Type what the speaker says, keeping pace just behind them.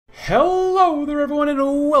Hello there everyone and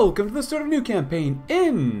welcome to the start of a new campaign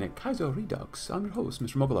in Kaiserredux. I'm your host,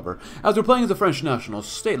 Mr. Mogul, as we're playing as a French national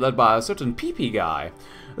state led by a certain PP guy.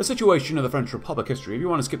 The situation of the French Republic history, if you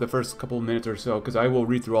want to skip the first couple of minutes or so, because I will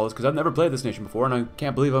read through all this, because I've never played this nation before and I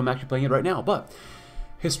can't believe I'm actually playing it right now, but...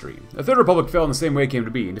 History. The Third Republic fell in the same way it came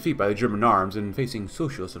to be, in defeat by the German arms and facing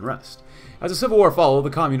socialist unrest. As the Civil War followed,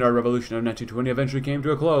 the Communard Revolution of 1920 eventually came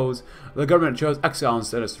to a close. The government chose exile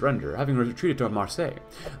instead of surrender, having retreated to Marseille.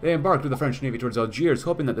 They embarked with the French Navy towards Algiers,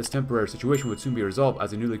 hoping that this temporary situation would soon be resolved,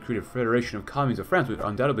 as the newly created Federation of Communes of France would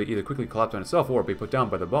undoubtedly either quickly collapse on itself or be put down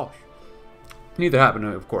by the Boche. Neither happened,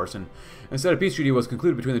 of course, and instead a peace treaty was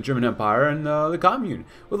concluded between the German Empire and the Commune,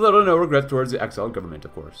 with little or no regret towards the exiled government,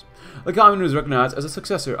 of course. The Commune was recognized as a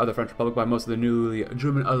successor of the French Republic by most of the newly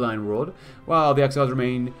German-aligned world, while the exiles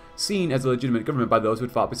remained seen as a legitimate government by those who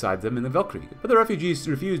had fought beside them in the Weltkrieg. But the refugees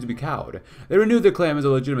refused to be cowed. They renewed their claim as a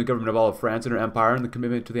legitimate government of all of France and her empire and the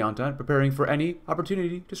commitment to the Entente, preparing for any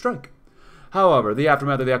opportunity to strike. However, the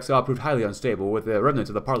aftermath of the exile proved highly unstable, with the remnants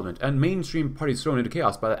of the parliament and mainstream parties thrown into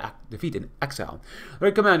chaos by the defeat in exile.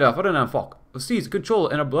 The commander Darnand seized control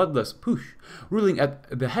in a bloodless push, ruling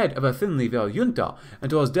at the head of a thinly veiled junta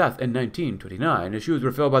until his death in 1929. His shoes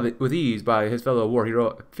were filled with ease by his fellow war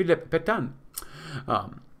hero Philippe Pétain,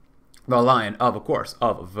 the Lion of course,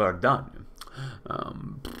 of Verdun.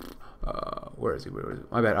 Where is he?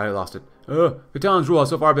 My bad, I lost it. Pétain's rule has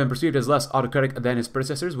so far been perceived as less autocratic than his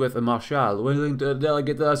predecessors, with a Marshal willing to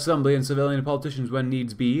delegate the assembly and civilian politicians when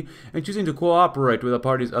needs be, and choosing to cooperate with the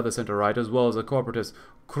parties of the centre-right as well as the corporatist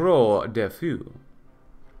Croix de Feu.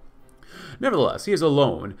 Nevertheless, he is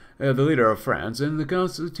alone, the leader of France, and the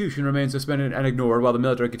constitution remains suspended and ignored while the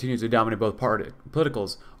military continues to dominate both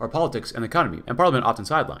politics and the economy, and parliament often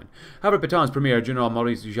sidelined. However, Pétain's premier, General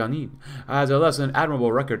Maurice Janin, has a less than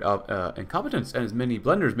admirable record of incompetence, and as many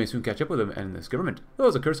blunders may soon catch up with him and this government,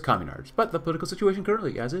 those accursed communards, but the political situation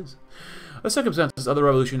currently as is. The circumstances of the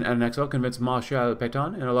revolution and exile convinced Marshal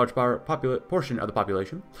Pétain and a large portion of the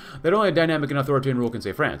population that only a dynamic and authoritarian rule can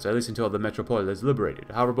save France, at least until the metropole is liberated.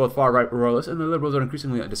 However, both far-right royalists and the liberals are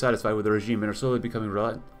increasingly dissatisfied with the regime and are slowly becoming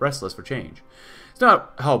restless for change. It's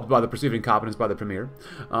not helped by the perceived incompetence by the premier,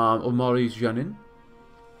 Maurice Janin,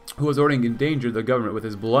 who has already endangered the government with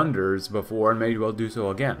his blunders before and may well do so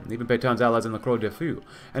again. Even Pétain's allies in the Croix de Feu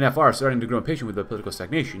and FR are starting to grow impatient with the political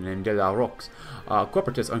stagnation, and De La Roque's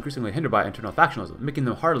corporatists are increasingly hindered by internal factionalism, making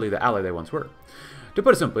them hardly the ally they once were. To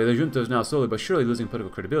put it simply, the junta is now slowly but surely losing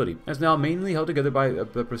political credibility, and is now mainly held together by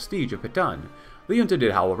the prestige of Pétain. The junta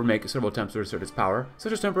did, however, make several attempts to assert its power,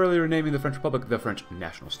 such as temporarily renaming the French Republic the French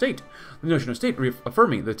national state, the notion of state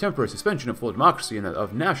reaffirming the temporary suspension of full democracy and that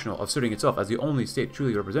of national asserting itself as the only state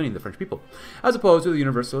truly representing the French people, as opposed to the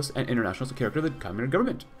universalist and internationalist character of the communist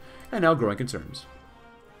government, and now growing concerns.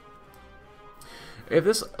 If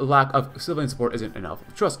this lack of civilian support isn't enough,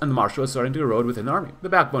 trust in the marshal is starting to erode within the army, the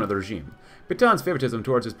backbone of the regime. Pétain's favoritism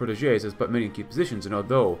towards his protégés has put many in key positions, and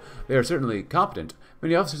although they are certainly competent,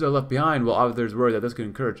 many officers are left behind while others worry that this could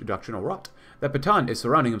encourage doctrinal rot. That Pétain is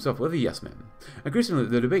surrounding himself with a yes-men. Increasingly,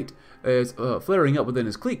 the debate is flaring up within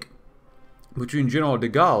his clique between General de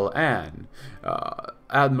Gaulle and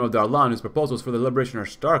Admiral Darnand, whose proposals for the liberation are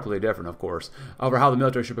starkly different, of course, over how the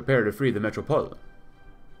military should prepare to free the metropole.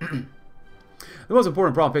 The most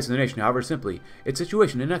important problem facing the nation, however, is simply its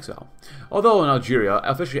situation in exile. Although in Algeria,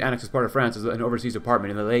 officially annexed as part of France as an overseas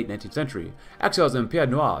department in the late 19th century, exiles and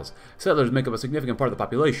pieds noirs, settlers make up a significant part of the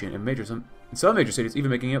population, and some major cities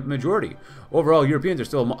even making up a majority. Overall, Europeans are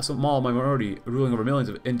still a small minority ruling over millions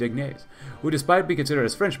of indignes, who, despite being considered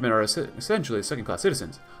as Frenchmen, are essentially second-class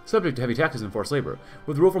citizens, subject to heavy taxes and forced labor,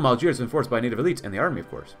 with rule from Algiers enforced by native elites and the army, of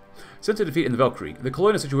course. Since the defeat in the Weltkrieg, the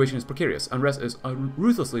colonial situation is precarious, unrest is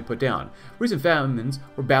ruthlessly put down. Recent famines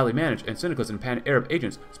were badly managed, and syndicalists and pan-Arab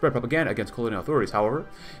agents spread propaganda against colonial authorities. However,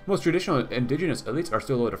 most traditional indigenous elites are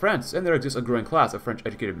still loyal to France, and there exists a growing class of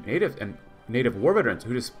French-educated native war veterans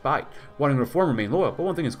who, despite wanting reform, remain loyal. But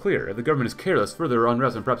one thing is clear: if the government is careless, further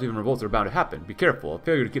unrest and perhaps even revolts are bound to happen. Be careful. A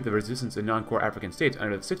failure to keep the resistance in non-core African states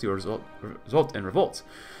under the 60s will result in revolts.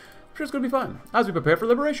 I'm sure it's going to be fun as we prepare for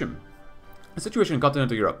liberation. The situation in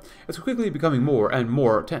continental Europe is quickly becoming more and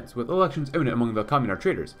more tense, with elections imminent among the communard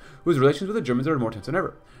traitors, whose relations with the Germans are more tense than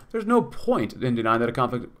ever. There's no point in denying that a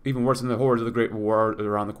conflict even worse than the horrors of the Great War is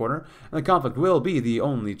around the corner, and the conflict will be the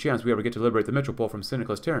only chance we ever get to liberate the metropole from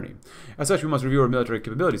syndicalist tyranny. As such, we must review our military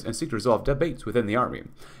capabilities and seek to resolve debates within the army. In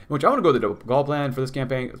which I want to go the Gaul plan for this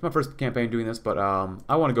campaign. It's my first campaign doing this, but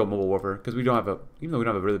I want to go mobile warfare, because we don't have even though we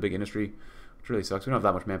don't have a really big industry, which really sucks. We don't have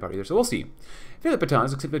that much manpower either, so we'll see. Philippe Pétain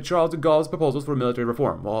has accepted Charles de Gaulle's proposals for military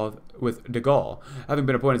reform, while with de Gaulle having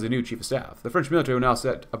been appointed as the new chief of staff. The French military will now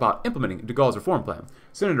set about implementing de Gaulle's reform plan,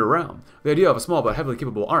 centered around the idea of a small but heavily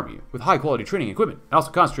capable army, with high-quality training and equipment, and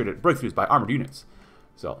also concentrated breakthroughs by armored units.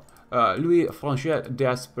 So, Louis Franchet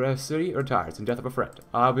d'Espresserie retires in death of a friend.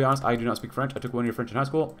 I'll be honest, I do not speak French. I took 1 year French in high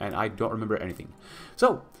school, and I don't remember anything.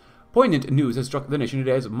 So, poignant news has struck the nation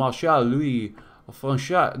today as Marshal Louis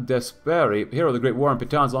Franchet d'Espresserie, hero of the Great War and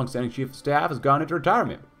Pétain's long-standing chief of staff, has gone into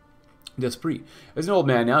retirement. Desprez is an old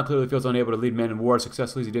man now, clearly feels unable to lead men in war as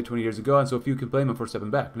successfully as he did 20 years ago, and so few can blame him for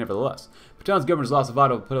stepping back. Nevertheless, Pétain's government has lost a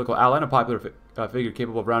vital political ally and a popular figure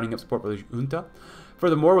capable of rounding up support for the junta.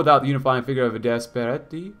 Furthermore, without the unifying figure of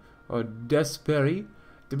D'Esperey,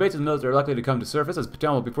 debates in the military are likely to come to surface, as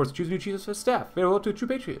Pétain will be forced to choose a new chief of staff. Farewell to a true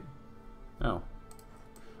patriot. Oh.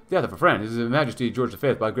 Death of a friend. His Majesty George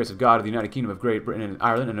V, by the grace of God, of the United Kingdom of Great Britain and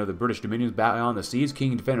Ireland, and of the British dominions beyond the seas,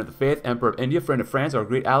 King, Defender of the Faith, Emperor of India, friend of France, our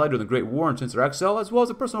great ally during the Great War and since their exile, as well as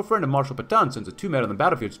a personal friend of Marshal Pétain since the two met on the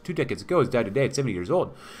battlefield 2 decades ago, has died today at 70 years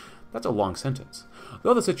old. That's a long sentence.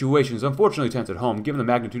 Though the situation is unfortunately tense at home, given the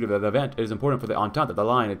magnitude of the event, it is important for the Entente that the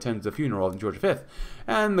line attends the funeral of George V,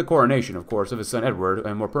 and the coronation, of course, of his son Edward,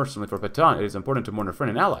 and more personally for Pétain, it is important to mourn a friend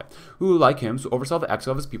and ally, who, like him, oversaw the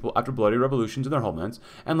exile of his people after bloody revolutions in their homelands,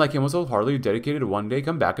 and like him was wholeheartedly dedicated to one day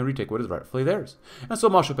come back and retake what is rightfully theirs. And so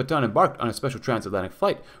Marshal Pétain embarked on a special transatlantic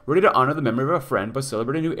flight, ready to honor the memory of a friend by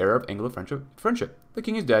celebrating a new era of Anglo-French friendship. The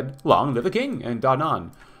king is dead. Long live the king! And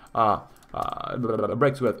Darnand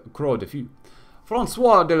breaks with Croix de Feu.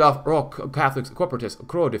 François de la Roque, Catholic corporatist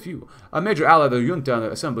Croix de Feu, a major ally of the junta in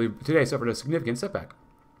the assembly, today suffered a significant setback.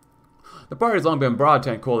 The party has long been a broad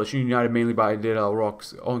tent coalition, united mainly by de la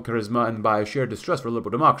Roque's own charisma and by a shared distrust for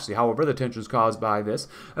liberal democracy. However, the tensions caused by this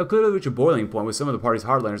have clearly reached a boiling point with some of the party's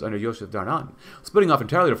hardliners under Joseph Darnand, splitting off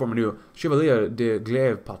entirely to form a new Chevalier de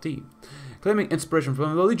Glaive party. Claiming inspiration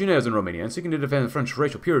from the Legionnaires in Romania and seeking to defend French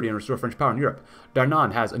racial purity and restore French power in Europe,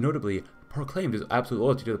 Darnand has notably proclaimed his absolute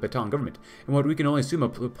loyalty to the Pétain government, in what we can only assume a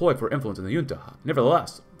ploy for influence in the junta.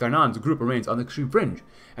 Nevertheless, Darnand's group remains on the extreme fringe,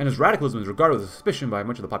 and his radicalism is regarded with suspicion by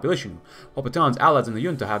much of the population, while Pétain's allies in the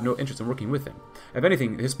junta have no interest in working with him. If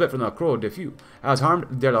anything, his split from the Croix de Feu has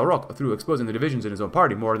harmed de la Roque through exposing the divisions in his own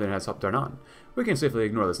party more than it has helped Darnand. We can safely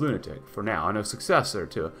ignore this lunatic, for now, and a successor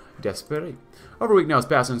to D'Esperey. Over a week now has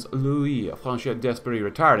passed since Louis Franchet d'Esperey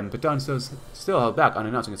retired, and Pétain still held back on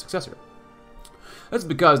announcing a successor. That's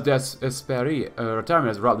because D'Esperey's retirement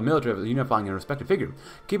has robbed the military of a unifying and respected figure,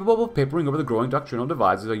 capable of papering over the growing doctrinal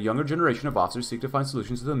divides as a younger generation of officers seek to find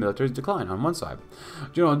solutions to the military's decline on one side.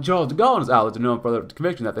 General Charles de Gaulle and his allies are known for their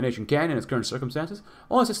conviction that the nation can, in its current circumstances,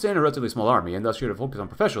 only sustain a relatively small army, and thus should focus on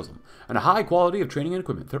professionalism and a high quality of training and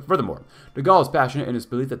equipment. Furthermore, de Gaulle is passionate in his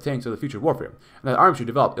belief that tanks are the future of warfare, and that armies should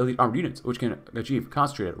develop elite armored units, which can achieve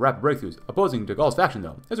concentrated, rapid breakthroughs. Opposing de Gaulle's faction,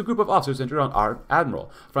 though, is a group of officers centered on Admiral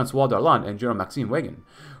François Darnand and General Maxime Weygand,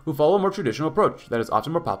 who follow a more traditional approach that is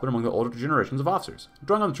often more popular among the older generations of officers,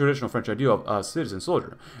 drawing on the traditional French ideal of a citizen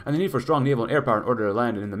soldier and the need for strong naval and air power in order to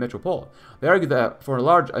land in the metropole. They argue that for a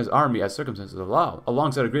large army as circumstances allow,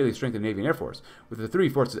 alongside a greatly strengthened Navy and Air Force, with the three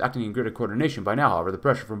forces acting in greater coordination by now, however, the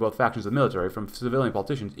pressure from both factions of the military, from civilian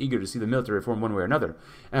politicians eager to see the military reform one way or another,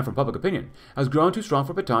 and from public opinion, has grown too strong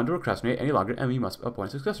for Pétain to procrastinate any longer, and we must appoint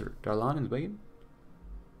a successor. Darnand and Weygand?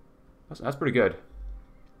 That's pretty good.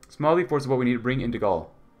 Small elite force is what we need to bring in de Gaulle.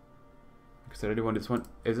 Like I said, I do want this one.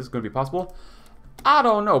 Is this going to be possible? I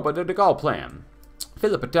don't know, but the de Gaulle plan.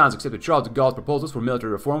 Philippe Pétain has accepted Charles de Gaulle's proposals for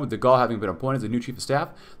military reform, with de Gaulle having been appointed as the new chief of staff.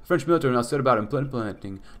 The French military now set about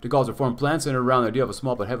implementing de Gaulle's reform plan, centered around the idea of a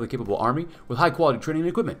small but heavily capable army with high-quality training and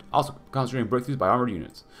equipment, also concentrating breakthroughs by armored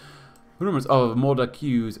units. Rumors of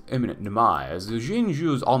Montesquieu's imminent demise.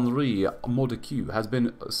 Jean-Jules Henri Montesquieu has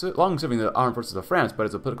been long serving the armed forces of France, but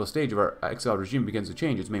as the political stage of our exiled regime begins to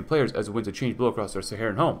change its main players as the winds of change blow across their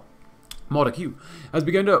Saharan home, Montesquieu has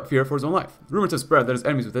begun to fear for his own life. Rumors have spread that his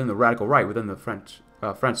enemies within the radical right, within the French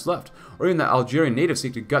left, or even that Algerian natives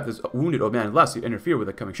seek to gut this wounded old man lest he interfere with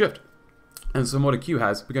the coming shift. And so Montesquieu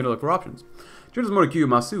has begun to look for options. Generals Montesquieu,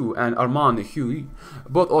 Massou, and Armand Huey,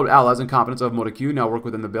 both old allies and confidants of Montesquieu, now work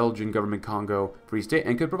within the Belgian government Congo Free State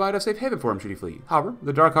and could provide a safe haven for him should he flee. However,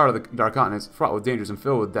 the dark heart of the dark continent is fraught with dangers and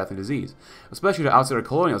filled with death and disease, especially to outsider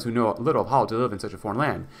colonials who know little of how to live in such a foreign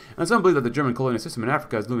land, and some believe that the German colonial system in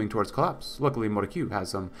Africa is looming towards collapse. Luckily, Montesquieu has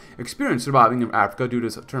some experience surviving in Africa due to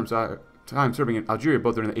his time serving in Algeria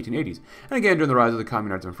both during the 1880s and again during the rise of the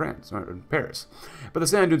communards in France, or in Paris. But the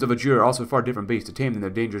sand dunes of Algeria are also far different beasts to tame than the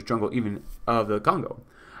dangerous jungle even of the Congo.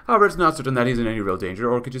 However, it's not certain that he's in any real danger,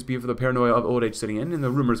 or it could just be for the paranoia of old age sitting in, and the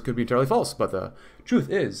rumors could be entirely false, but the truth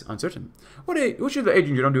is uncertain. What should the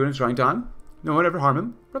aging general do in his trying time? No one ever harm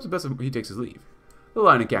him. Perhaps the best if he takes his leave. The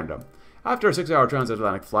line in Canada. After a 6-hour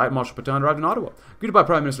transatlantic flight, Marshal Pétain arrived in Ottawa, greeted by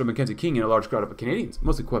Prime Minister Mackenzie King and a large crowd of Canadians,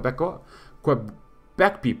 mostly Quebec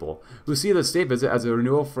people, who see the state visit as a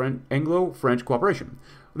renewal of Anglo-French cooperation.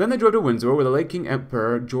 Then they drove to Windsor, where the late King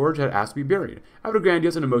Emperor George had asked to be buried. After a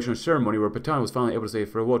grandiose and emotional ceremony where Pétain was finally able to say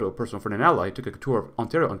farewell to a personal friend and ally, he took a tour of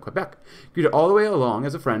Ontario and Quebec, greeted all the way along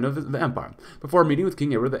as a friend of the Empire, before meeting with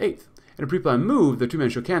King Edward VIII. In a pre-planned move, the two men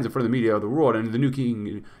shook hands in front of the media of the world, and the new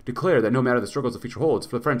king declared that no matter the struggles the future holds,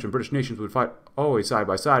 the French and British nations would fight always side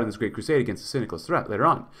by side in this great crusade against the cynical threat later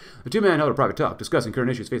on. The two men held a private talk, discussing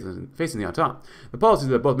current issues facing the Entente, the policies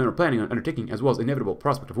that both men were planning on undertaking, as well as the inevitable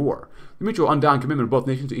prospect of war. The mutual undying commitment of both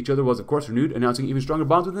nations to each other was, of course, renewed, announcing even stronger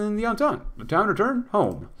bonds within the Entente. The time to return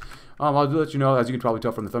home. I'll let you know, as you can probably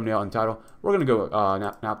tell from the thumbnail and title, we're going to go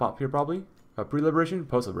nap pop here, probably. Pre-liberation,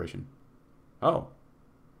 post-liberation. Oh.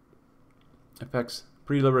 Effects.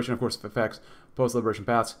 Pre-liberation, of course, effects. Post-liberation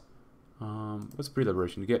paths. What's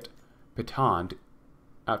pre-liberation? To get Pétain,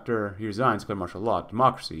 after he resigns, declare martial law.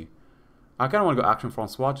 Democracy. I kind of want to go Action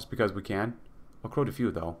Francois just because we can. I'll crow de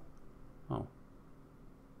few, though. Oh.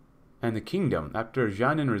 And the kingdom. After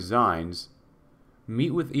Jeannin resigns,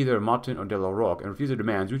 meet with either Martin or de la Roque and refuse their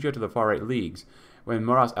demands. Reach out to the far-right leagues. When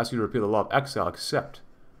Marat asks you to repeal the law of exile, accept.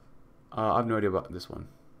 I have no idea about this one.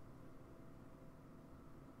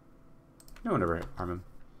 No one ever harm him.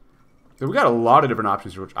 So we got a lot of different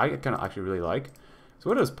options here, which I kind of actually really like. So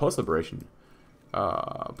what is post-liberation?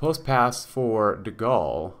 Post-pass for de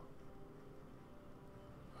Gaulle.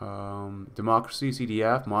 Democracy,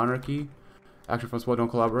 CDF, monarchy. Action Francois, don't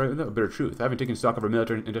collaborate with them. A bitter truth. Having taken stock of our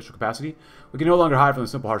military and industrial capacity, we can no longer hide from the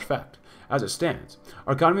simple harsh fact. As it stands,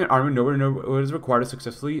 our economy and army nowhere near what is required to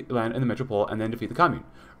successfully land in the metropole and then defeat the commune.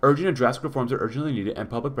 Urgent and drastic reforms are urgently needed, and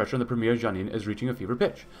public pressure on the Premier Jeannin is reaching a fever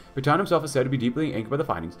pitch. Pétain himself is said to be deeply angered by the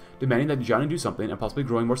findings, demanding that Jeannin do something, and possibly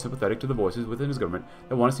growing more sympathetic to the voices within his government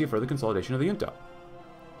that want to see a further consolidation of the junta.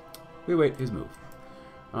 We wait his move.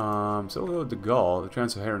 So we'll go de Gaulle. The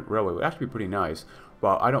Trans-Saharan Railway would actually be pretty nice.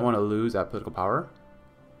 Well, I don't want to lose that political power.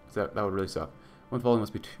 That would really suck. One following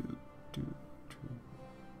must be two.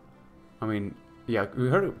 I mean, yeah, we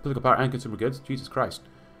heard of political power and consumer goods. Jesus Christ.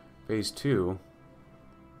 Phase 2.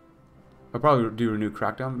 I'll probably do a new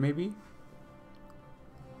crackdown, maybe.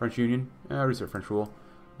 French Union. Research French rule.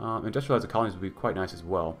 Industrialize the colonies would be quite nice as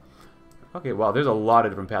well. Okay, well, there's a lot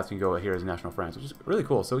of different paths you can go here as National France, which is really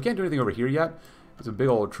cool. So we can't do anything over here yet. It's a big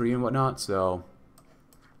old tree and whatnot, so...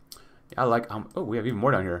 Yeah, I like... oh, we have even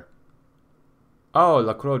more down here. Oh,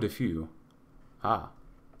 La Croix de Feu. Ah.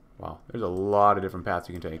 Wow, there's a lot of different paths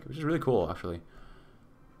you can take, which is really cool, actually.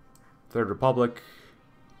 Third Republic.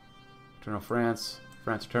 Eternal France.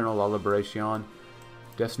 France Eternal, La Liberation.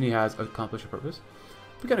 Destiny has accomplished a purpose.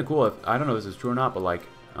 It'd be kind of cool if... I don't know if this is true or not, but like...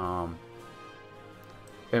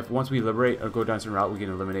 if once we liberate or go down a certain route, we can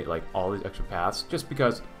eliminate like all these extra paths. Just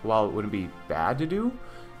because, while it wouldn't be bad to do,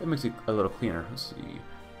 it makes it a little cleaner. Let's see.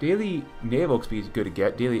 Daily naval XP is good to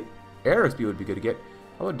get. Daily air XP would be good to get.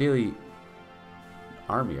 How about daily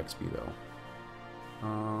army XP though?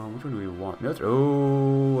 Which one do we want? Military.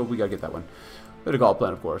 Oh, we gotta get that one. The de Gaulle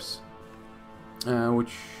plan, of course.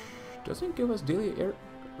 Which doesn't give us daily air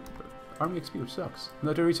army XP, which sucks.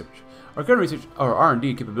 Military research. Our current research, our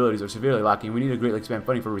R&D capabilities are severely lacking. We need to greatly expand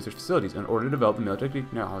funding for research facilities in order to develop the military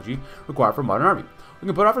technology required for a modern army. We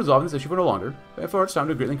can put off resolving this issue for no longer. Therefore, it's time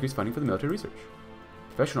to greatly increase funding for the military research.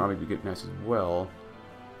 Professional army would be good, nice as well.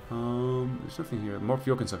 There's nothing here. More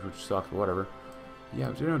fuel consumption, which sucks, but whatever.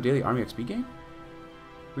 Yeah, is there no daily army XP game?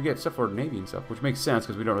 We get stuff for Navy and stuff, which makes sense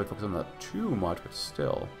because we don't really focus on that too much, but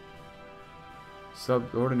still.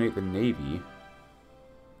 Subordinate the Navy.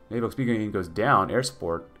 Naval XP game goes down. Air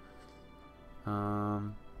support.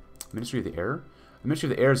 Ministry of the Air. The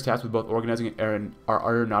Ministry of the Air is tasked with both organizing our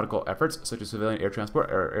aeronautical efforts, such as civilian air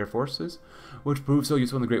transport, our air forces, which proved so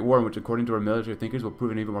useful in the Great War, and which, according to our military thinkers, will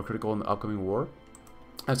prove even more critical in the upcoming war,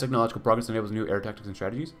 as technological progress enables new air tactics and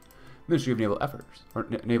strategies. Ministry of Naval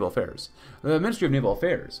Affairs. The Ministry of Naval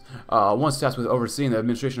Affairs, once tasked with overseeing the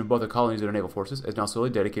administration of both the colonies and our naval forces, is now solely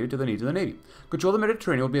dedicated to the needs of the Navy. Control of the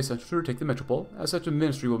Mediterranean will be essential to retake the metropole, as such a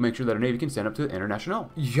ministry will make sure that our Navy can stand up to the international.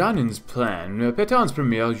 Jeannin's plan. Pétain's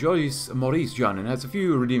premier, Maurice Jeannin, has a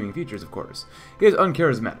few redeeming features, of course. He is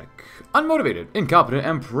uncharismatic, unmotivated, incompetent,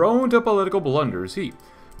 and prone to political blunders.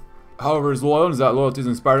 However, is loyal, and that loyalty has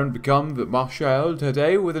inspired him to become the Marshal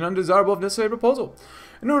today with an undesirable if necessary proposal.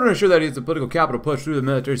 In order to ensure that he has the political capital pushed through the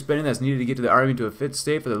military spending that's needed to get to the army to a fit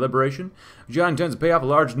state for the liberation, John intends to pay off a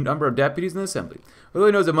large number of deputies in the assembly. Although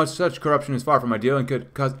he knows that much such corruption is far from ideal and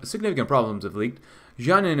could cause significant problems if leaked,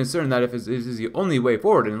 Jianan is certain that if it is the only way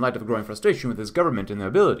forward in light of growing frustration with his government and their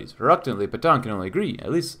abilities. Reluctantly, Pétain can only agree.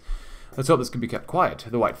 At least, let's hope this can be kept quiet.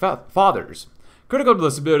 The White Fathers. Critical to the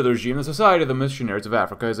stability of the regime, the Society of the Missionaries of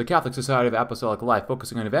Africa is a Catholic society of apostolic life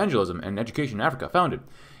focusing on evangelism and education in Africa, founded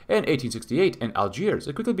in 1868 in Algiers.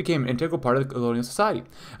 It quickly became an integral part of the colonial society,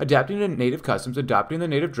 adapting to native customs, adopting the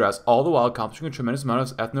native dress, all the while accomplishing a tremendous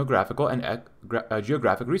amount of ethnographical and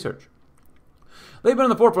geographic research. They've been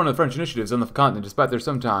on the forefront of French initiatives on the continent despite their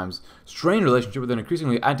sometimes strained relationship with an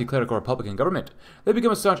increasingly anti-clerical Republican government. They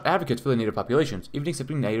become staunch advocates for the native populations, even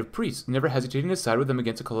accepting native priests, never hesitating to side with them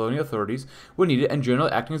against the colonial authorities when needed, and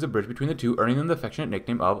generally acting as a bridge between the two, earning them the affectionate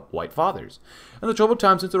nickname of White Fathers. In the troubled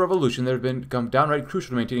times since the Revolution, they have become downright crucial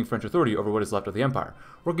to maintaining French authority over what is left of the empire,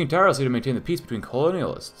 working tirelessly to maintain the peace between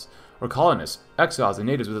colonists, exiles, and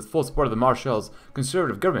natives with the full support of the Marshal's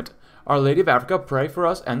conservative government. Our Lady of Africa, pray for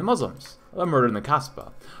us and the Muslims. A murder in the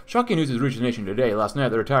Kasbah. Shocking news has reached the nation today. Last night,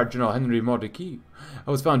 the retired General Henry Mordecai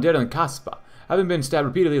was found dead in the Kasbah, having been stabbed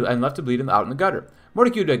repeatedly and left to bleed out in the gutter.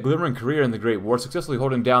 Mordecai had a glimmering career in the Great War, successfully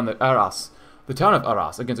holding down the town of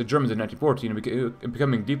Arras, against the Germans in 1914 and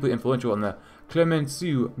becoming deeply influential in the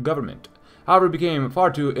Clemenceau government. However, he became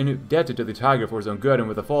far too indebted to the Tiger for his own good, and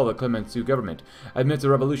with the fall of the Clemenceau government, amidst the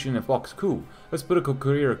revolution and Fox coup, his political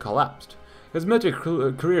career collapsed. His military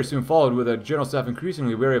career soon followed, with a general staff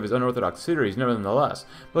increasingly wary of his unorthodox theories. Nevertheless,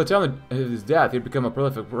 by the time of his death, he had become a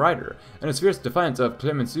prolific writer, and his fierce defiance of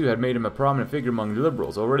Clemenceau had made him a prominent figure among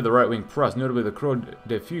liberals. Already the right-wing press, notably the Croix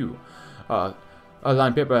de Feu,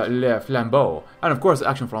 line paper Le Flambeau, and of course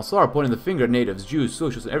Action Française, pointing the finger at natives, Jews,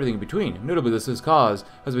 socialists, and everything in between. Notably, this cause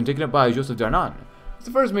has been taken up by Joseph Darnand. It's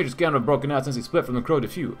the first major scandal broken out since he split from the Croix de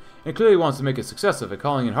Feu, and clearly wants to make a success of it,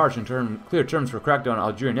 calling in harsh and clear terms for a crackdown on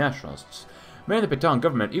Algerian nationalists. Many in the Pétain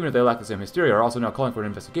government, even if they lack the same hysteria, are also now calling for an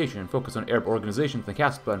investigation and focus on Arab organizations in the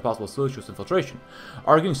Kasbah and possible socialist infiltration,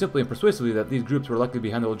 arguing simply and persuasively that these groups were likely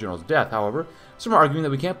behind the old general's death. However, some are arguing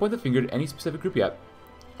that we can't point the finger at any specific group yet,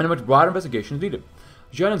 and a much broader investigation is needed.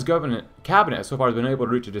 Jianan's cabinet so far has been able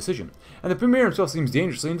to reach a decision, and the premier himself seems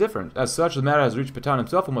dangerously indifferent. As such, the matter has reached Pétain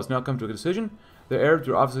himself, who must now come to a decision. The Arabs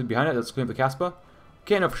are obviously behind it. Let's claim the Kasbah.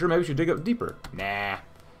 Can't know for sure. Maybe we should dig up deeper. Nah,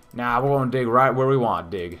 we're going to dig right where we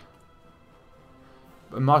want to dig.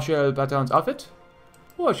 Marshal Pétain's outfit?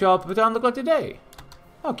 What shall Pétain look like today?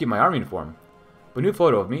 I'll keep my army uniform. But new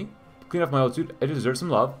photo of me. Clean off my old suit. I deserve some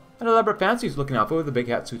love. An elaborate fancy looking outfit with a big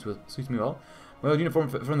hat suits me well. My old uniform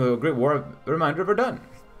from the Great War, a reminder of Verdun.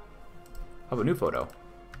 How about new photo?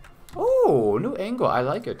 Oh, new angle. I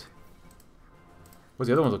like it. What's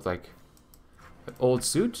the other one look like? An old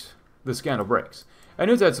suit? The scandal breaks. A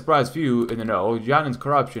news that surprised few in the know, Jianan's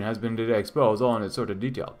corruption has been today exposed, all in its sort of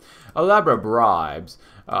detail. Elaborate bribes,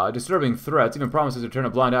 disturbing threats, even promises to turn a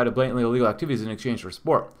blind eye to blatantly illegal activities in exchange for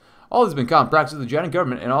support. All this has been common practice of the Jianan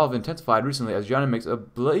government, and all have intensified recently as Jianan makes a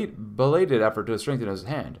belated effort to strengthen his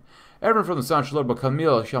hand. Everyone from the Saint-Lord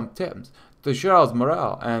Camille Champtins to Charles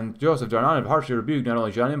Morel and Joseph Darnand have harshly rebuked not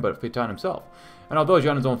only Jianan but Pétain himself. And although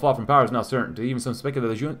Jianan's own fall from power is now certain, even some speculate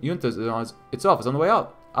that the junta itself is on the way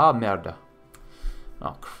out. Ah, merda.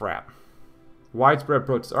 Oh, crap. Widespread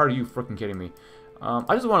protests. Are you freaking kidding me?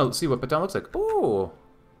 I just want to see what Pétain looks like. Ooh.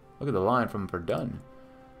 Look at the line from Verdun.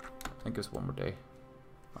 I think it's one more day.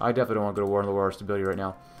 I definitely don't want to go to war on the war of stability right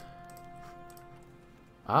now.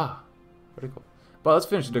 Ah. Very cool. But let's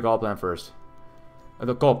finish the de Gaulle plan first.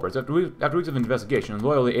 The culprits. After weeks of investigation,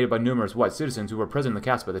 loyally aided by numerous white citizens who were present in the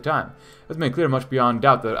Kasbah at the time, it was made clear much beyond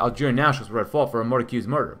doubt that Algerian nationalists were at fault for Mordecai's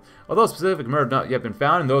murder. Although a specific murder had not yet been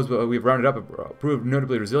found, and those we've rounded up have proved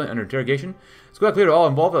notably resilient under interrogation, it's quite clear to all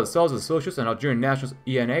involved that the cells of the Socialists and Algerian Nationalist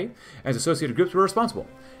ENA and its associated groups were responsible.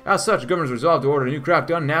 As such, the government resolved to order a new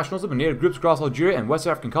crackdown on nationalism and native groups across Algeria and West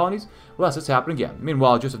African colonies, lest this happen again.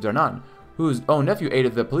 Meanwhile, Joseph Darnand, whose own nephew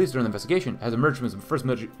aided the police during the investigation, has emerged from his first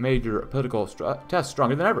major political test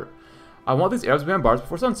stronger than ever. I want these Arabs to be on bars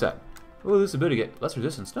before sunset. Ooh, this ability to get less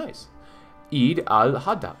resistance. Nice. Eid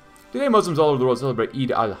al-Hadha. Today, Muslims all over the world celebrate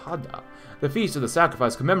Eid al-Hadha, the feast of the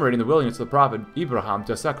sacrifice commemorating the willingness of the Prophet Ibrahim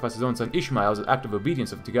to sacrifice his own son Ishmael as an act of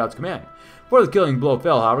obedience to God's command. Before the killing blow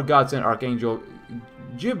fell, however, God sent Archangel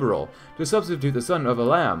Jibril to substitute the son of a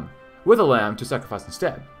lamb with a lamb to sacrifice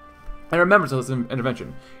instead. And remembrance of this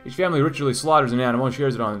intervention, each family ritually slaughters an animal and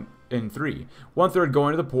shares it in three. 1/3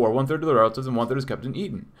 going to the poor, 1/3 to their relatives, and 1/3 is kept and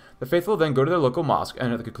eaten. The faithful then go to their local mosque,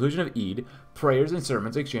 and at the conclusion of Eid, prayers and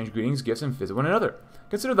sermons exchange greetings, gifts, and visit one another.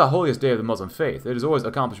 Considered the holiest day of the Muslim faith, it is always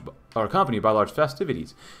accompanied by large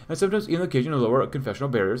festivities, and sometimes even the occasion of lower confessional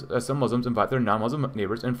barriers, as some Muslims invite their non-Muslim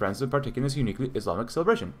neighbors and friends to partake in this uniquely Islamic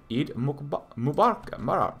celebration. Eid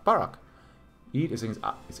Mubarak. Eid is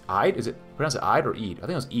Eid? Is it pronounced Eid or Eid? I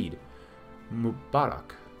think it's Eid.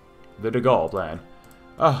 Mubarak. The De Gaulle plan.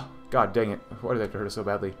 Oh, god dang it. Why did they have to hurt us so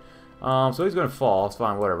badly? So he's gonna fall. It's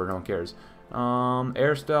fine, whatever, no one cares.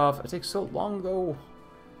 Air stuff. It takes so long, though.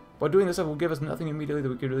 But doing this stuff will give us nothing immediately that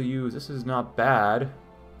we could really use. This is not bad.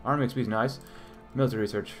 Army XP is nice. Military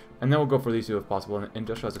research. And then we'll go for these two if possible. And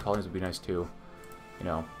industrialize the colonies would be nice, too. You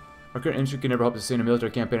know. Our current industry can never hope to sustain a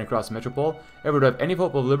military campaign across the metropole. Ever to have any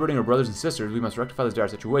hope of liberating our brothers and sisters, we must rectify this dire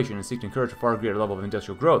situation and seek to encourage a far greater level of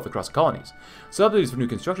industrial growth across colonies. Subsidies for new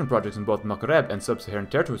construction projects in both Maghreb and sub-Saharan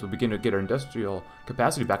territories will begin to get our industrial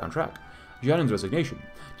capacity back on track. Jeannin's resignation.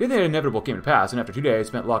 The inevitable came to pass, and after 2 days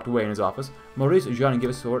spent locked away in his office, Maurice Jeannin gave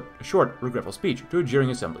a short, regretful speech to a jeering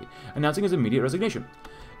assembly, announcing his immediate resignation.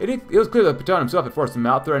 It was clear that Pétain himself had forced him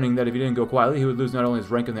out, threatening that if he didn't go quietly, he would lose not only his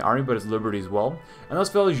rank in the army, but his liberty as well, and thus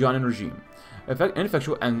fell the Jeannin regime,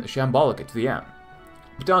 ineffectual and shambolic to the end.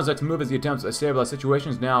 Pétain's next move as he attempts to stabilize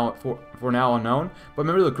situations now for now unknown, but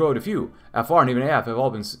members of the Croix de Few, Afar and even AF have all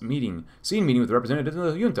been seen meeting with representatives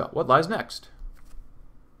of the junta. What lies next?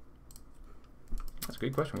 That's a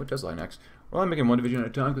great question. What does lie next? Well, I'm making one division at a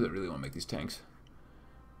time because I really want to make these tanks.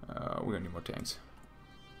 We're going to need more tanks.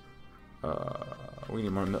 We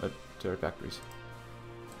need more military factories.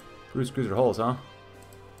 Cruiser hulls, huh?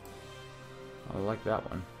 I like that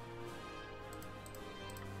one.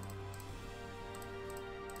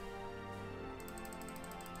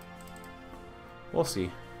 We'll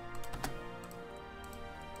see.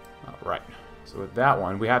 Alright. So with that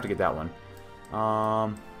one, we have to get that one.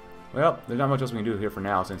 Well, there's not much else we can do here for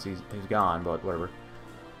now since he's gone, but whatever.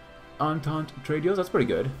 Entente trade deals, that's pretty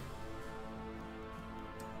good.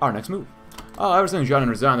 Our next move. Ever since Jeannin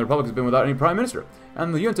resigned, the Republic has been without any prime minister,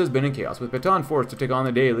 and the junta has been in chaos. With Pétain forced to take on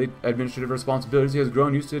the daily administrative responsibilities, he has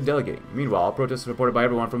grown used to delegating. Meanwhile, protests supported by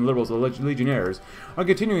everyone from liberals to legionnaires are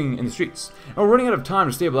continuing in the streets, and we're running out of time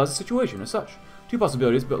to stabilize the situation. As such, two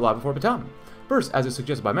possibilities lie before Pétain. First, as is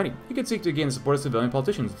suggested by many, he could seek to gain the support of civilian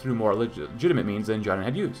politicians through more legitimate means than Jeannin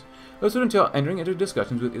had used. This would entail entering into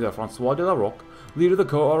discussions with either François de la Roque, leader of the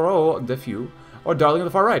Croix de Few, or darling of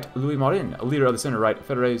the far right, Louis Marin, leader of the center-right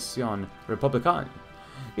Fédération Républicaine.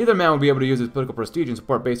 Either man would be able to use his political prestige and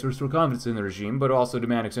support base to restore confidence in the regime, but also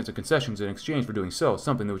demand extensive concessions in exchange for doing so,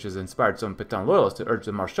 something which has inspired some Pétain loyalists to urge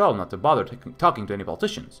the Marshal not to bother talking to any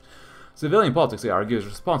politicians. Civilian politics, they argue, is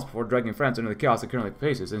responsible for dragging France into the chaos it currently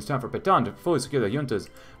faces, and it's time for Pétain to fully secure the junta's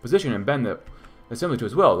position and bend the assembly to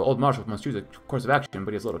his will. The old Marshal must choose a course of action,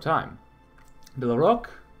 but he has little time. De la Roque?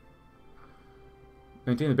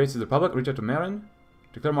 Maintain the basis of the Republic, reach out to Marin,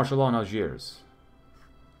 declare martial law in Algiers.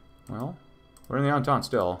 Well, we're in the Entente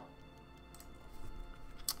still.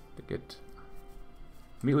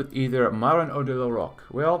 Meet with either Marin or De la Roque.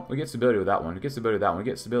 Well, we get stability with that one. We get stability with that one. We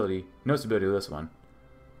get stability. No stability with this one.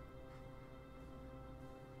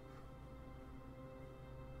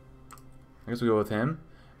 I guess we go with him.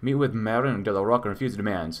 Meet with Marin and De la Roque and refuse the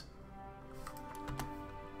demands.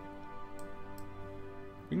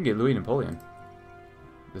 You can get Louis Napoleon.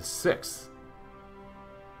 The 6th.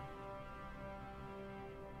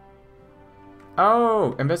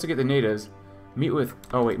 Oh, investigate the natives. Meet with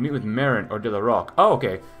Marin or De la Roque. Oh,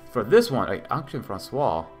 okay. For this one, Action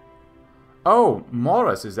Francois. Oh,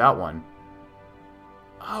 Maurice is that one.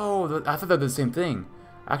 Oh, I thought they were the same thing.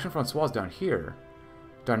 Action Francois is down here.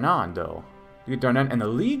 Darnand, though. You get Darnand and the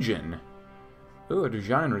Legion. Ooh,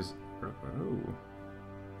 Jeannin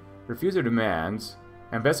refuse their demands.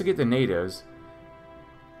 Investigate the natives.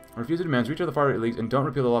 Refuse the demands, reach out the far right leagues, and don't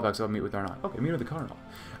repeal the law of exile. Meet with Darnand. Okay, meet with the Cardinal.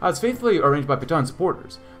 As faithfully arranged by Pétain's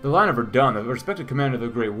supporters, the line of Verdun, the respected commander of the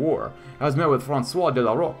Great War, has met with François de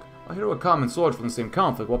la Roque, a heroic common soldier from the same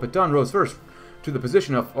conflict. While Pétain rose first to the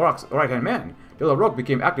position of Roque's right-hand man, de la Roque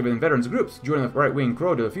became active in veterans groups, joining the right-wing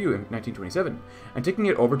Croix de Few in 1927, and taking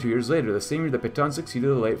it over 2 years later, the same year that Pétain succeeded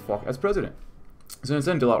the late Foch as president. Since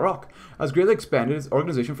then, de la Roque has greatly expanded its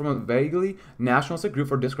organization from a vaguely nationalistic group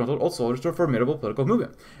for disgruntled old soldiers to a formidable political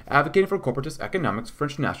movement, advocating for corporatist economics,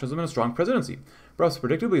 French nationalism, and a strong presidency. Perhaps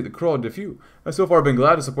predictably, the Croix de Few has so far been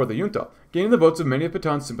glad to support the junta. Gaining the votes of many of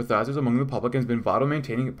Pétain's sympathizers among the public has been vital in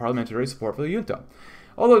maintaining parliamentary support for the junta.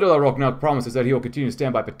 Although de la Roque now promises that he will continue to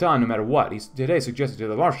stand by Pétain no matter what, he today suggested to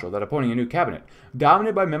the Marshal that appointing a new cabinet,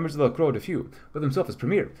 dominated by members of the Croix de Few, with himself as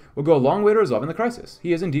premier, will go a long way to resolving the crisis.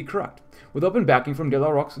 He is indeed correct. With open backing from de la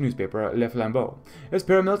Roque's newspaper, Le Flambeau, his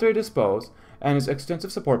paramilitary disposed, and his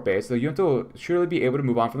extensive support base, the junta will surely be able to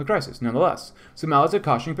move on from the crisis. Nonetheless, some allies are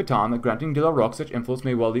cautioning Pétain that granting de la Roque such influence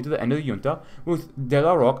may well lead to the end of the junta, with de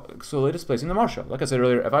la Roque slowly displacing the Marshal. Like I said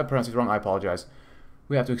earlier, if I pronounce it wrong, I apologize.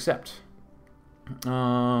 We have to accept.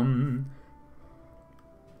 Nope.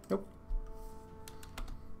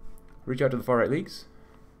 Reach out to the far right leagues.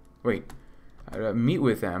 Wait. Meet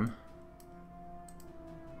with them.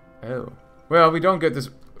 Oh. Well, we don't get this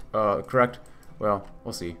correct. Well,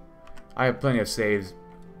 we'll see. I have plenty of saves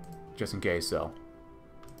just in case, so.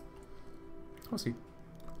 We'll see.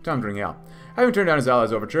 Time's running out. Having turned down his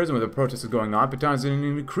allies' overtures and with the protests going on, Pétain is in an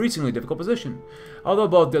increasingly difficult position. Although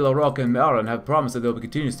both de la Roque and Darnand have promised that they will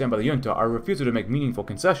continue to stand by the junta, our refusal to make meaningful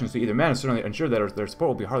concessions to either man is certainly ensure that their support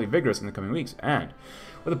will be hardly vigorous in the coming weeks, and,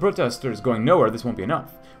 with the protesters going nowhere, this won't be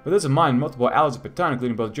enough. With this in mind, multiple allies of Pétain,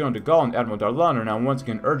 including both General de Gaulle and Admiral Darnand, are now once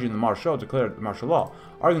again urging the Marshal to declare martial law,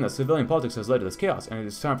 arguing that civilian politics has led to this chaos, and it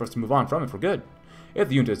is time for us to move on from it for good. If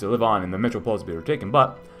the junta is to live on and the metropole is to be retaken,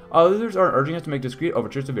 but others are urging us to make discreet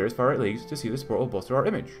overtures to various far-right leagues to see the support will bolster our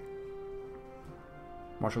image.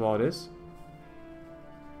 Martial law it is?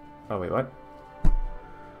 Oh, wait, what?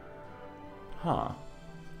 Huh.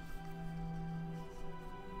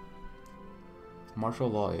 Martial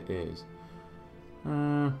law it is.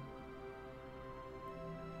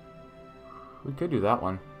 We could do that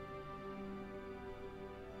one.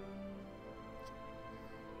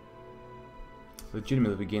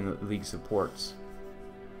 Legitimately gain the league supports.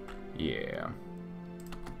 Yeah.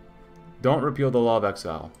 Don't repeal the law of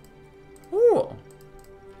exile. Ooh.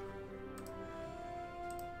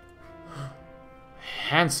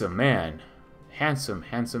 Handsome man. Handsome,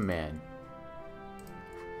 handsome man.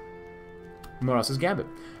 Maurras's gambit.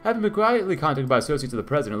 Having been quietly contacted by associates of the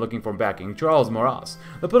president looking for backing, Charles Maurras,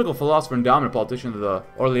 the political philosopher and dominant politician of the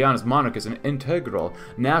Orleanist monarchist and integral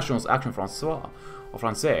nationalist Action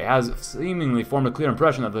Francais, has seemingly formed a clear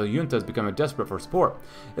impression that the junta has become desperate for support.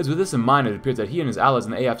 It is with this in mind it appears that he and his allies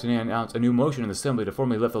in the AF today announced a new motion in the Assembly to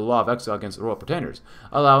formally lift the law of exile against royal pretenders,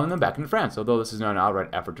 allowing them back into France, although this is not an outright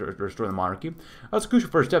effort to restore the monarchy. That's a crucial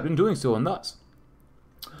first step in doing so, and thus...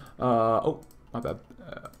 oh, my bad.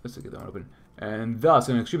 Let's get that one open. And thus,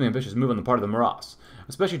 an extremely ambitious move on the part of the Maurras.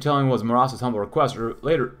 Especially telling was Maurras's humble request,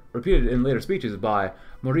 repeated in later speeches by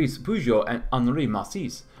Maurice Pujol and Henri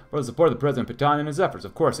Massis, for the support of the President Pétain in his efforts.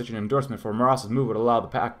 Of course, such an endorsement for Maurras's move would allow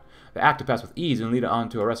the act to pass with ease and lead on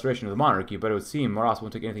to a restoration of the monarchy, but it would seem Maurras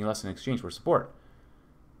won't take anything less in exchange for support.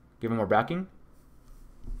 Give him more backing?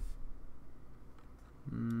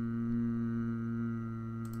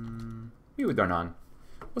 Meet with Darnand.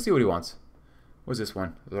 We'll see what he wants. What's this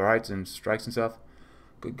one? The riots and strikes and stuff?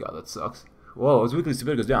 Good God, that sucks. Whoa, his weekly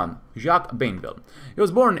stability goes down. Jacques Bainville. He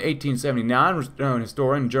was born in 1879, renowned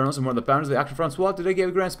historian, journalist, and one of the founders of the Action Française. Today gave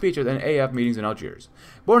a grand speech at the AF meetings in Algiers.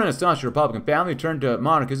 Born in an astonishing Republican family, he turned to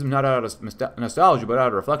monarchism not out of nostalgia, but out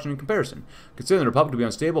of reflection and comparison, considering the Republic to be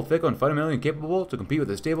unstable, fickle, and fundamentally incapable to compete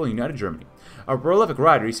with a stable and united Germany. A prolific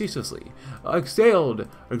writer, he ceaselessly exalted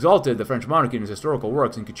the French monarchy in his historical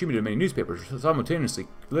works and contributed to many newspapers, simultaneously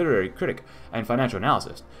literary critic and financial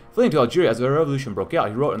analyst. Fleeing to Algeria as the revolution broke out,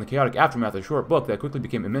 he wrote in the chaotic aftermath a short book that quickly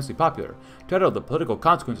became immensely popular, titled The Political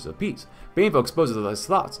Consequences of Peace. Bainville exposes his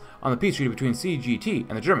thoughts on the peace treaty between CGT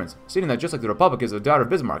and the Germans, stating that just like the Republic is the daughter of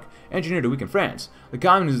Bismarck, engineered to weaken France, the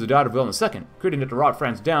Commune is the daughter of Wilhelm II, created to rot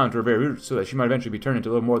France down to her very roots so that she might eventually be turned into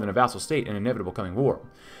little more than a vassal state in an inevitable coming war.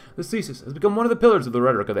 This thesis has become one of the pillars of the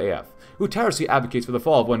rhetoric of the AF, who tirelessly advocates for the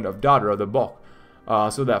fall of one daughter of the Bock,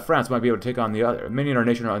 so that France might be able to take on the other. Many in our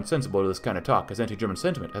nation are insensible to this kind of talk, as anti-German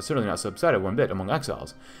sentiment has certainly not subsided one bit among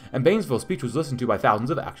exiles, and Bainville's speech was listened to by thousands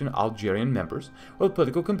of Action Algerian members, with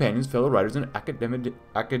political companions, fellow writers, and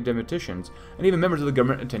academicians, and even members of the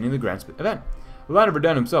government attending the grand event. The line of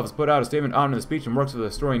Verdun himself has put out a statement honoring the speech, and works of the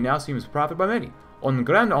historian now seems profit by many. On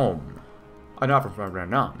grand homme. An offer from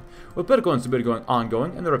Darnand. With political instability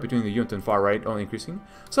ongoing, and the rift between the junta and far right only increasing,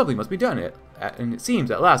 something must be done, and it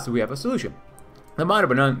seems at last that we have a solution. The minor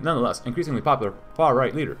but nonetheless increasingly popular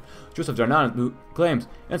far-right leader, Joseph Darnand, who claims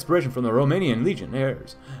inspiration from the Romanian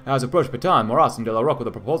legionnaires, has approached Pétain, Maurras, and de la Roque with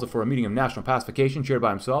a proposal for a meeting of national pacification chaired by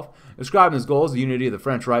himself, describing his goal as the unity of the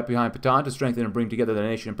French right behind Pétain to strengthen and bring together the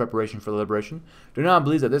nation in preparation for the liberation. Darnand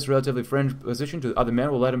believes that this relatively fringe position to other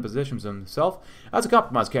men will let him position himself as a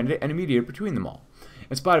compromise candidate and a mediator between them all,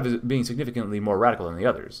 in spite of his being significantly more radical than the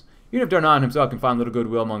others. Even if Darnand himself can find little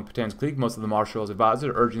goodwill among Pétain's clique, most of the Marshal's advisors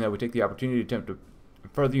are urging that we take the opportunity to attempt to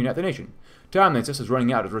further unite the nation. Time, they insist, is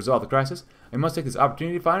running out to resolve the crisis, and must take this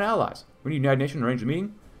opportunity to find allies. We need United Nations to arrange a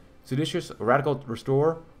meeting. Seditious, radical,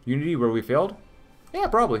 restore unity where we failed? Yeah,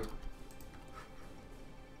 probably.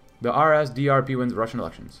 The RSDRP wins Russian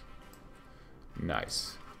elections.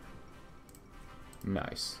 Nice.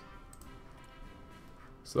 Nice.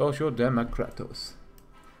 Social Democratos.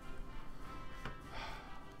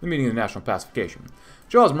 The meeting of the national pacification.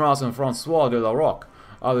 Charles Maurras and François de la Roque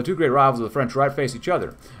The two great rivals of the French right face each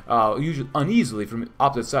other, usually uneasily from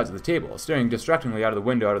opposite sides of the table. Staring distractingly out of the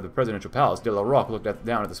window out of the presidential palace, de la Roque looked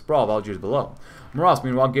down at the sprawl of Algiers below. Marat,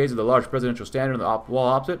 meanwhile, gazed at the large presidential standard on the wall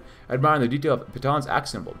opposite, admiring the detail of Pétain's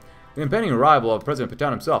axe symbol. The impending arrival of President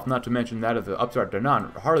Pétain himself, not to mention that of the upstart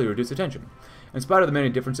Darnand, hardly reduced attention. In spite of the many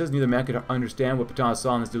differences, neither man could understand what Pétain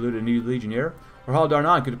saw in this deluded new legionnaire, or how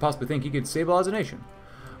Darnand could possibly think he could stabilize a nation.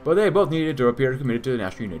 But they both needed to appear committed to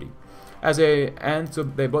national unity. So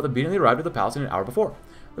they both obediently arrived at the palace an hour before.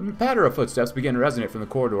 The patter of footsteps began to resonate from the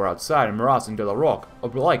corridor outside, and Marat and de la Roque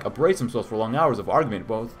alike braced themselves for long hours of argument,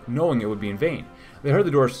 both knowing it would be in vain. They heard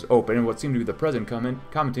the doors open and what seemed to be the president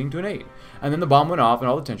commenting to an aide. And then the bomb went off, and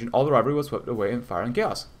all the tension, all the rivalry was swept away in fire and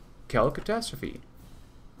chaos. Quelle catastrophe.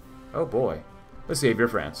 Oh boy. The savior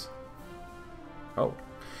of France. Oh.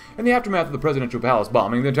 In the aftermath of the presidential palace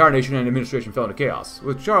bombing, the entire nation and administration fell into chaos.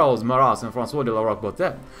 With Charles Marat and François de la Roque both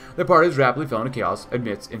dead, their parties rapidly fell into chaos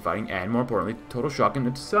amidst infighting and, more importantly, total shock and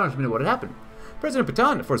astonishment at what had happened. President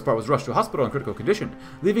Pétain, for his part, was rushed to a hospital in critical condition,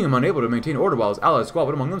 leaving him unable to maintain order while his allies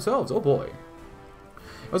squabbled among themselves. Oh boy.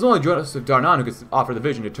 It was only Joseph Darnand who could offer the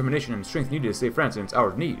vision, determination, and strength needed to save France in its hour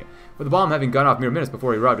of need. With the bomb having gone off mere minutes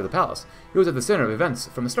before he arrived at the palace, he was at the center of events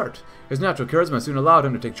from the start. His natural charisma soon allowed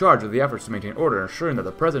him to take charge of the efforts to maintain order, ensuring that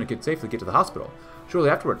the president could safely get to the hospital. Shortly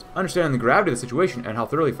afterwards, understanding the gravity of the situation and how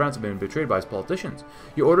thoroughly France had been betrayed by his politicians,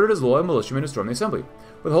 he ordered his loyal militiamen to storm the assembly.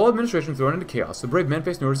 With the whole administration thrown into chaos, the brave men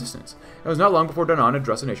faced no resistance. It was not long before Darnand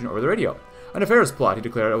addressed the nation over the radio. A nefarious plot, he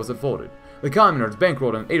declared, was unfolded. The communards,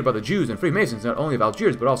 bankrolled and aided by the Jews and Freemasons not only of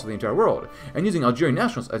Algiers but also the entire world, and using Algerian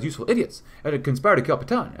nationals as useful idiots, had conspired to kill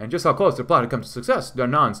Pétain, and just how close their plot had come to success,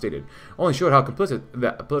 Darnand stated, only showed how complicit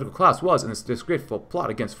the political class was in this disgraceful plot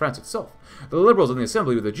against France itself. The liberals in the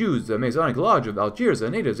assembly with the Jews, the Masonic Lodge of Algiers, the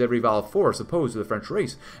natives, every vile force opposed to the French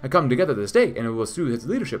race, had come together this day, and it was through his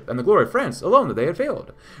leadership and the glory of France alone that they had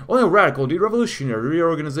failed. Only a radical, indeed revolutionary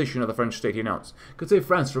reorganization of the French state, he announced, could save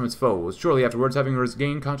France from its foes. Shortly afterwards, having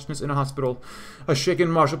regained consciousness in a hospital, a shaken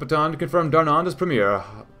Marshal Pétain confirmed Darnand as premier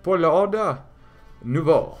pour l'ordre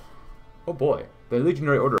nouveau. Oh boy, the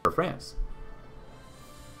Legionary Order of France.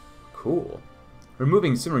 Cool.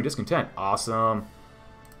 Removing simmering discontent. Awesome.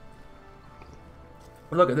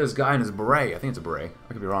 Look at this guy in his beret. I think it's a beret.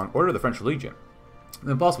 I could be wrong. Order of the French Legion.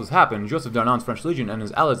 The impossible has happened. Joseph Darnand's French Legion and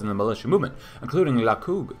his allies in the militia movement, including La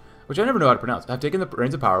Cougue, which I never know how to pronounce, have taken the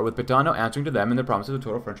reins of power, with Pétain now answering to them in their promises of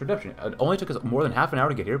total French redemption. It only took us more than half an hour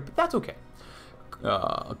to get here, but that's okay.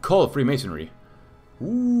 Call of Freemasonry.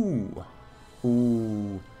 Ooh.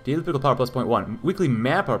 Daily political power plus 0.1. Weekly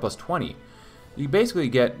manpower plus 20. You basically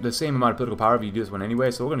get the same amount of political power if you do this one anyway,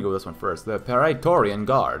 so we're going to go with this one first. The Praetorian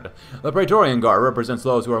Guard. The Praetorian Guard represents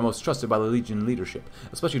those who are most trusted by the Legion leadership,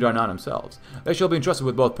 especially Darnand themselves. They shall be entrusted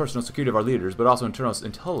with both personal security of our leaders, but also internal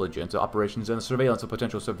intelligence operations and the surveillance of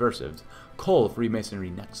potential subversives. Call Freemasonry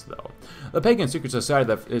next, though. The pagan secret society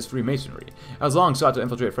that is Freemasonry has long sought to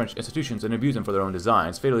infiltrate French institutions and abuse them for their own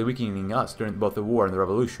designs, fatally weakening us during both the war and the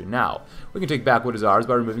revolution. Now, we can take back what is ours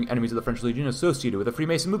by removing enemies of the French Legion associated with the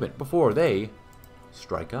Freemason movement before they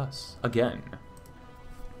strike us again.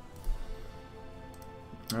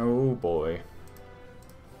 Oh boy.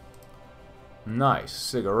 Nice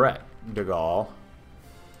cigarette, de Gaulle.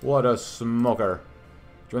 What a smoker.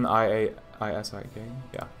 Join the ISIK?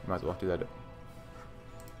 Yeah, might as well do that.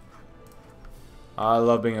 I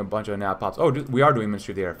love being a bunch of nap pops. Oh, we are doing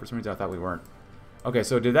Ministry of the Air. For some reason I thought we weren't. Okay,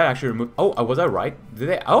 so did that actually remove... Oh, was I right? Did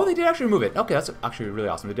they... Oh, they did actually remove it. Okay, that's actually really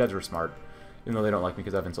awesome. The devs were smart. Even though they don't like me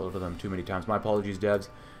because I've insulted them too many times. My apologies, devs.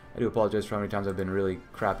 I do apologize for how many times I've been really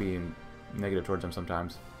crappy and negative towards them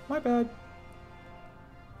sometimes. My bad.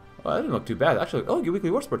 Well, that didn't look too bad. Actually, oh, your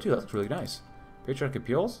weekly war sport too. That looks really nice. Patriotic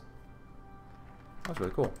appeals. That's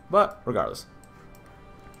really cool. But, regardless.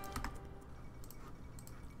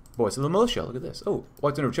 Boys of the militia, look at this. Oh,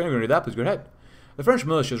 what's in a return? We're going to do that, please go ahead. The French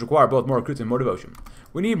militias require both more recruits and more devotion.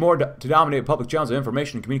 We need more to dominate public channels of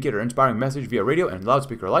information and communicate our inspiring message via radio and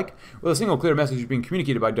loudspeaker alike, with a single clear message being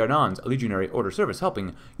communicated by Darnand's Legionary Order Service,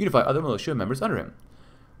 helping unify other militia members under him.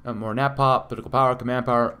 More NAPOP, political power, command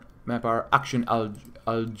power, manpower, action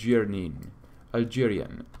Algerian. The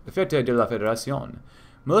Fête de la Fédération.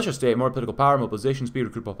 Militia state, more political power, mobilization speed,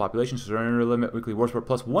 recruitable population, surrender limit, weekly war support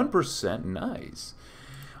plus 1%. Nice.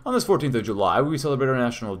 On this 14th of July, we celebrate our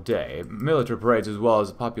National Day. Military parades as well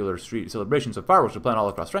as popular street celebrations of fireworks are planned all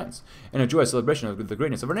across France, and a joyous celebration of the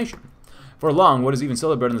greatness of our nation. For long, what is even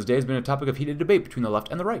celebrated on this day has been a topic of heated debate between the left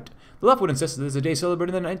and the right. The left would insist that this is a day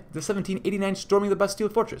celebrating the 1789 storming of the Bastille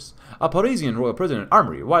fortress, a Parisian royal prison and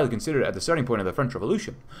armory, widely considered at the starting point of the French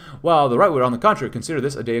Revolution, while the right would, on the contrary, consider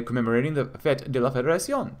this a day of commemorating the Fête de la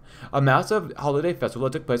Fédération, a massive holiday festival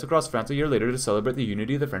that took place across France a year later to celebrate the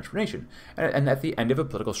unity of the French nation, and at the end of a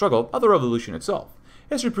political struggle of the Revolution itself.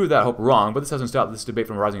 History proved that hope wrong, but this hasn't stopped this debate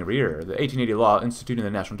from rising every year. The 1880 law instituting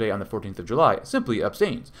the National Day on the 14th of July simply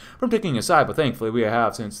abstains from taking a side, but thankfully we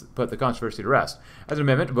have since put the controversy to rest, as an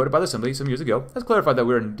amendment voted by the Assembly some years ago has clarified that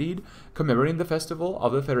we are indeed commemorating the festival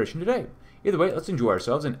of the Federation today. Either way, let's enjoy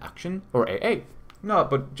ourselves in action, or AA. No,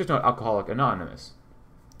 but just not Alcoholic Anonymous.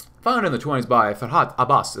 Founded in the 20s by Farhat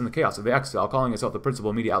Abbas in the chaos of the exile, calling itself the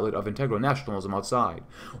principal media outlet of integral nationalism outside,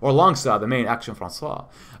 or alongside the main Action Française,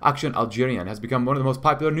 Action Algérien has become one of the most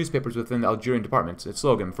popular newspapers within the Algerian department. Its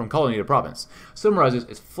slogan, "From colony to province," summarizes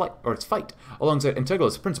its fight alongside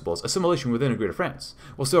integralist principles, assimilation within a greater France,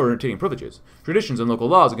 while still retaining privileges, traditions, and local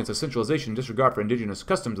laws against the centralization and disregard for indigenous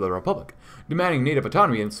customs of the Republic, demanding native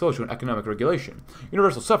autonomy and social and economic regulation,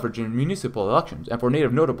 universal suffrage in municipal elections, and for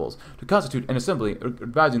native notables to constitute an assembly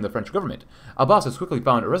advising the French government. Abbas has quickly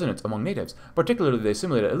found a resonance among natives, particularly the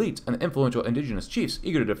assimilated elites and the influential indigenous chiefs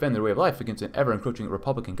eager to defend their way of life against an ever-encroaching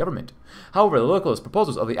Republican government. However, the localist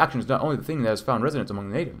proposals of the action is not only the thing that has found resonance among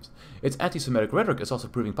the natives. Its anti-Semitic rhetoric is also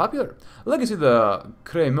proving popular. The legacy of the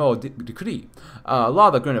Crémeau Decree, a law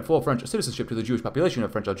that granted full French citizenship to the Jewish population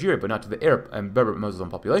of French Algeria, but not to the Arab and Berber Muslim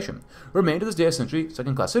population, remain to this day essentially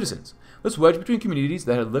second-class citizens. This wedge between communities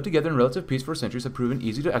that had lived together in relative peace for centuries have proven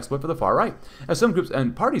easy to exploit for the far right, as some groups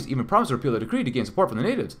and parties even promise to repeal the decree to gain support from the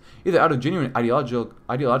natives, either out of genuine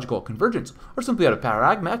ideological convergence or simply out of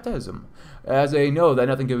pragmatism, as they know that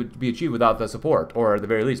nothing can be achieved without the support, or at the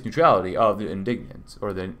very least neutrality, of the indignants,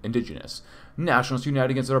 or the indigenous. Nationalists united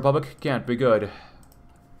against the Republic can't be good,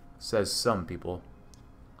 says some people.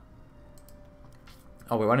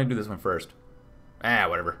 Oh wait, why didn't I do this one first?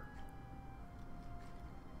 Whatever.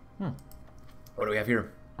 What do we have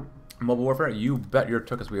here? Mobile warfare? You bet your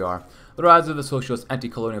tuchus we are. The rise of the Socialist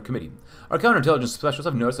Anti-Colonial Committee. Our counterintelligence specialists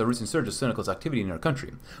have noticed a recent surge of syndicalist activity in our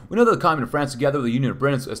country. We know that the Commune of France, together with the Union of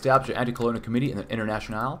Britain, established an Anti-Colonial Committee in the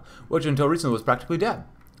Internationale, which until recently was practically dead.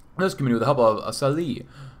 This committee, with the help of Salih,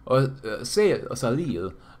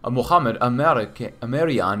 Mohammed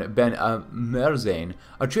Amerian Ben Merzain,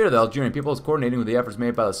 a traitor of the Algerian people, is coordinating with the efforts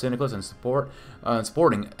made by the syndicalists and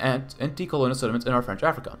supporting anti-colonial settlements in our French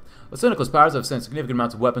Africa. The syndicalist powers have sent significant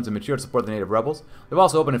amounts of weapons and material to support the native rebels. They've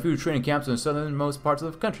also opened a few training camps in the southernmost parts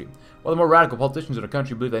of the country. While the more radical politicians in our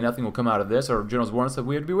country believe that nothing will come out of this, our generals warn us that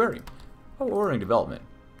we have to be wary. Oh, ordering development.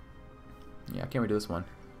 Yeah, can't we do this one?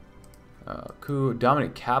 Coup,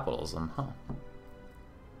 dominate capitalism, huh?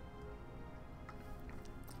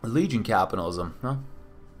 Legion capitalism, huh?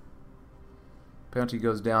 Penalty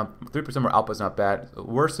goes down. 3% more output's not bad.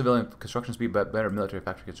 Worse civilian construction speed, but better military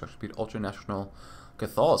factory construction speed. Ultra-national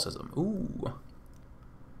Catholicism. Ooh.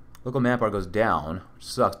 Local manpower goes down, which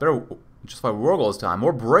sucks. Better justify war goal this time.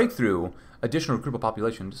 More breakthrough. Additional recruitable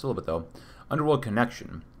population. Just a little bit, though. Underworld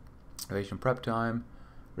connection. Invasion prep time.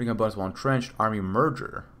 Recon bonus while entrenched. Army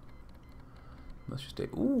merger. Let's just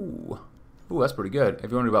take... Ooh. Ooh, that's pretty good. If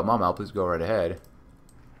you're wondering about Mama, please go right ahead.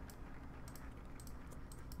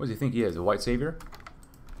 What does he think he is? A white savior?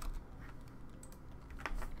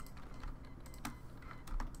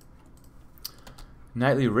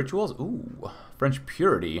 Nightly rituals? Ooh. French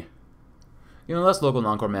purity. Even less local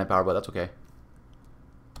non-core manpower, but that's okay.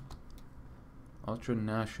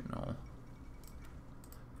 Ultra-national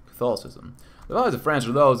Catholicism. The values of France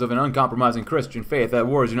are those of an uncompromising Christian faith that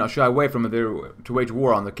warriors do not shy away from to wage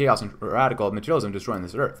war on the chaos and radical materialism destroying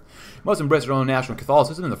this earth. Must embrace their own national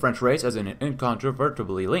Catholicism and the French race as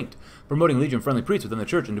incontrovertibly linked, promoting legion-friendly priests within the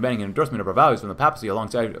church and demanding an endorsement of our values from the papacy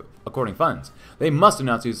alongside according funds. They must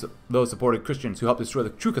denounce those supported Christians who helped destroy the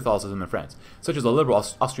true Catholicism in France, such as the liberal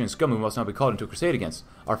Austrian scum who must now be called into a crusade against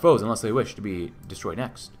our foes unless they wish to be destroyed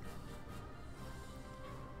next.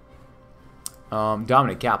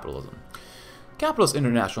 Dominate capitalism. Capitalist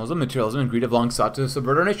internationalism, materialism, and greed have long sought to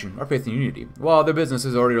subvert our nation, our faith and unity. While their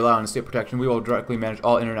businesses already rely on state protection, we will directly manage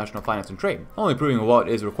all international finance and trade, only proving what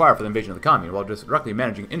is required for the invasion of the commune, while just directly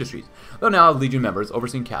managing industries. They'll now have Legion members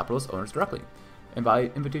overseeing capitalist owners directly. And by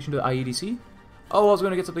invitation to the IEDC? Oh, I was going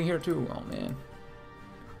to get something here too. Oh, man.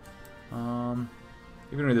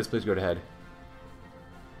 If you're going to do this, please go ahead.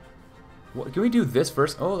 What, can we do this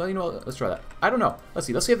first? Oh, you know what? Let's try that. I don't know. Let's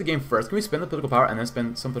see. Let's save the game first. Can we spend the political power and then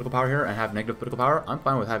spend some political power here and have negative political power? I'm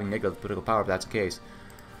fine with having negative political power if that's the case.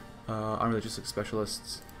 Army logistics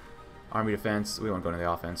specialists. Army defense. We won't go into the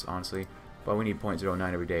offense, honestly. But we need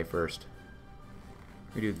 .09 every day first.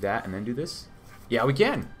 We do that and then do this? Yeah, we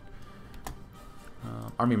can!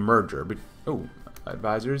 Army merger. But, oh,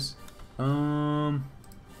 advisors. Belgian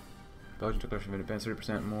declaration of independence,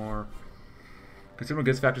 30% more. Consumer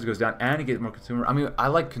goods factors goes down, and you get more consumer. I mean, I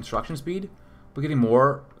like construction speed, but getting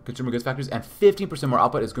more consumer goods factors and 15% more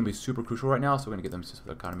output is going to be super crucial right now. So we're going to get them to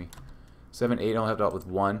the economy. 7, 8. I only have to out with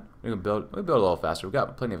 1. We're going to build a little faster. We've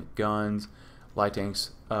got plenty of guns, light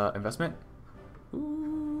tanks, investment.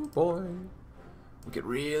 Ooh, boy. We could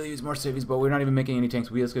really use more savings, but we're not even making any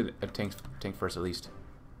tanks. Let's get a tank first at least.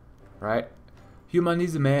 Right?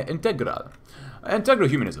 Humanisme integral. Integral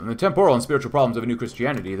humanism, the temporal and spiritual problems of a new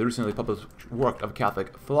Christianity, the recently published work of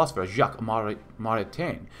Catholic philosopher Jacques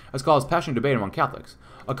Maritain, has caused passionate debate among Catholics.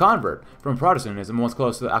 A convert from Protestantism, once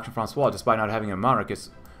close to the Action Francois, despite not having a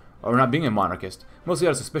monarchist, or not being a monarchist, mostly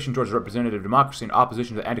out of suspicion towards representative democracy and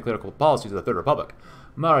opposition to the anti-clerical policies of the Third Republic.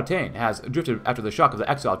 Maritain has drifted after the shock of the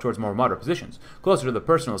exile towards more moderate positions, closer to the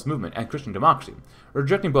personalist movement and Christian democracy,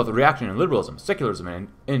 rejecting both reaction and liberalism, secularism, and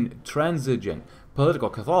intransigent political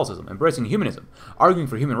Catholicism, embracing humanism, arguing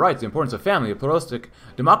for human rights, the importance of family, a pluralistic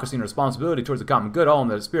democracy, and responsibility towards the common good, all in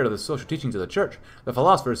the spirit of the social teachings of the Church. The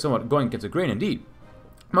philosopher is somewhat going against the grain indeed.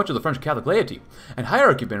 Much of the French Catholic laity and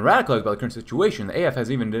hierarchy have been radicalized by the current situation. The AF has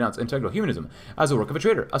even denounced integral humanism as a work of a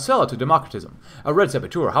traitor, a sellout to democratism. A red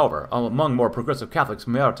sepulture, however, among more progressive Catholics,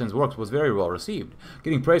 Martin's works was very well received,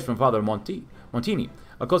 getting praise from Father Montini,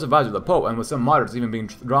 a close advisor of the Pope, and with some moderates even being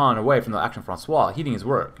drawn away from the Action Francois, heeding his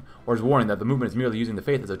work, or his warning that the movement is merely using the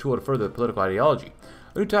faith as a tool to further political ideology.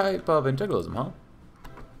 A new type of integralism, huh?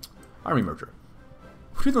 Army merger.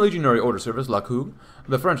 Between the Legionary Order Service, La Cougue,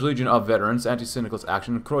 the French Legion of Veterans, Anti-Syndicalist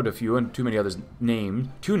Action, Croix de Feu, and too many others to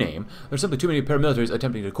name, there's simply too many paramilitaries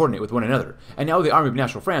attempting to coordinate with one another, and now the Army of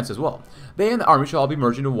National France as well. They and the Army shall all be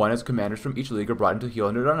merged into one as commanders from each league are brought into heel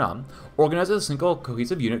under Darnand, organized as a single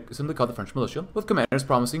cohesive unit simply called the French Militia, with commanders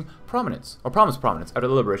promised prominence after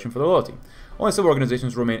the liberation for their loyalty. Only some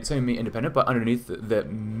organizations remain semi-independent, but underneath the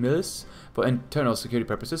milice for internal security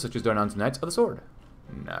purposes, such as Darnand's Knights of the Sword.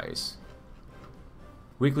 Nice.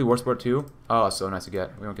 Weekly War Sport 2. Oh, so nice to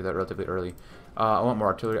get. We don't get that relatively early. I want more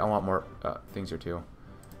artillery. I want more things here too.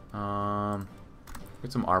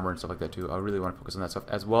 Get some armor and stuff like that too. I really want to focus on that stuff,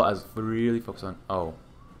 as well as really focus on...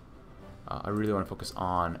 I really want to focus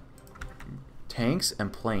on tanks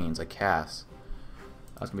and planes, like CAS.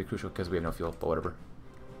 That's going to be crucial because we have no fuel, but whatever.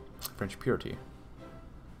 French purity.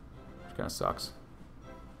 Which kind of sucks.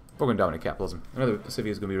 We're going to dominate capitalism. Another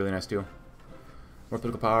Pacific is going to be really nice too. More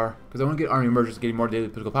political power, because I want to get army mergers getting more daily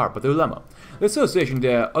political power. But the dilemma. The Association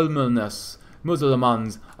des Ulmanes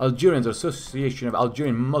Musulmans Algerians, or Association of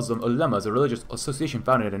Algerian Muslim Ulemas, a religious association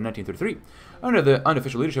founded in 1933 under the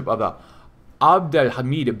unofficial leadership of the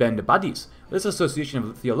Abdelhamid Ben Badis. This association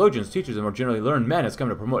of theologians, teachers, and more generally learned men has come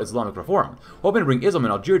to promote Islamic reform, hoping to bring Islam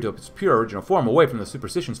in Algeria to its pure original form, away from the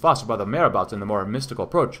superstitions fostered by the marabouts and the more mystical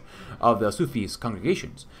approach of the Sufis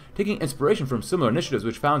congregations. Taking inspiration from similar initiatives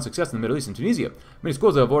which found success in the Middle East and Tunisia, many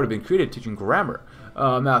schools have already been created teaching grammar,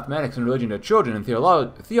 mathematics, and religion to children, and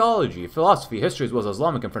theology, philosophy, history, as well as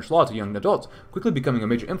Islamic and French law to young adults, quickly becoming a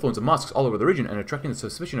major influence of mosques all over the region and attracting the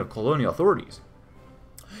suspicion of colonial authorities.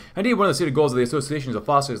 Indeed, one of the stated goals of the association is to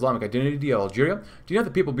foster Islamic identity of Algeria, to unite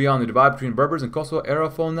the people beyond the divide between Berbers and Kosovo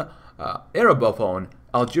Arabophone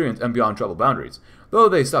Algerians and beyond tribal boundaries. Though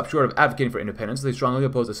they stop short of advocating for independence, they strongly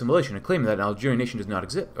oppose assimilation and claim that an Algerian nation does not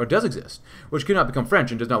exist, or does exist, which cannot become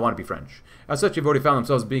French and does not want to be French. As such, they've already found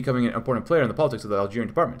themselves becoming an important player in the politics of the Algerian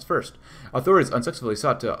departments. First, authorities unsuccessfully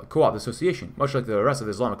sought to co-opt the association, much like the rest of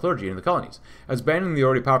the Islamic clergy in the colonies, as banning the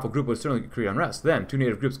already powerful group would certainly create unrest. Then, two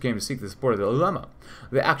native groups came to seek the support of the ulama,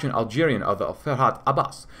 the Action Algerian of the Ferhat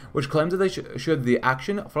Abbas, which claimed that they should the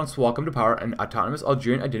Action Francois come to power, an autonomous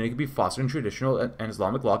Algerian identity could be fostered and traditional and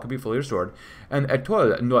Islamic law could be fully restored, and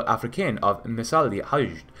Etoile Nord Africaine of Mesali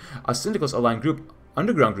Hajj, a syndicalist-aligned group,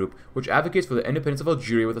 underground group, which advocates for the independence of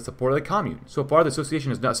Algeria with the support of the commune. So far, the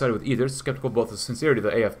association has not sided with either, skeptical of both the sincerity of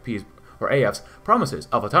the AF's promises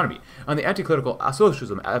of autonomy and the anti-clerical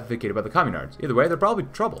socialism advocated by the communards. Either way, they're probably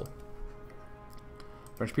trouble.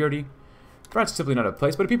 French purity. France is simply not a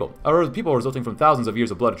place, but a people. A people resulting from thousands of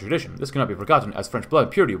years of blood and tradition. This cannot be forgotten, as French blood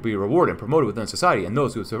and purity will be rewarded and promoted within society, and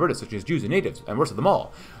those who subvert it, such as Jews and natives, and worst of them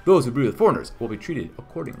all, those who breed with foreigners, will be treated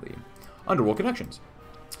accordingly. Underworld connections.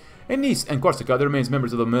 In Nice and Corsica, there remains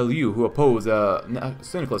members of the milieu who oppose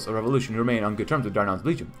syndicalist revolution who remain on good terms with Darnand's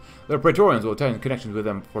Legion. Their Praetorians will obtain connections with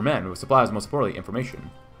them for men, with supplies and most importantly,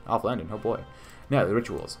 information. Off London, oh boy. Now, the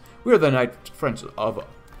rituals. We are the French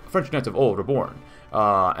Knights of old reborn,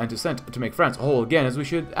 and to sent to make France whole again, as we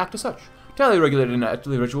should act as such. Tightly regulated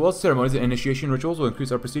nightly rituals, ceremonies, and initiation rituals will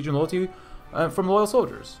increase our prestige and loyalty from loyal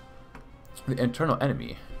soldiers. The internal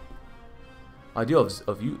enemy. Ideal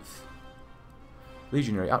of youth.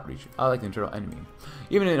 Legionary outreach. I like the internal enemy.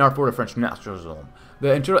 Even in our border French nationalism,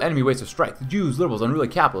 the internal enemy ways of strike. The Jews, liberals, unruly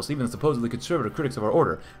capitalists, even the supposedly conservative critics of our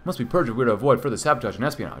order, must be purged if we are to avoid further sabotage and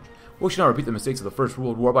espionage. We should not repeat the mistakes of the First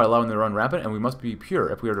World War by allowing them to run rampant, and we must be pure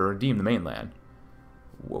if we are to redeem the mainland.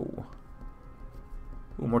 Whoa.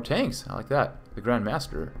 Ooh, more tanks. I like that. The Grand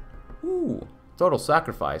Master. Ooh. Total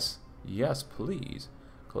sacrifice. Yes, please.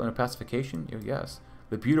 Colonial pacification? Yes.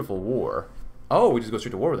 The beautiful war. Oh, we just go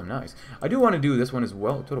straight to war with them. Nice. I do want to do this one as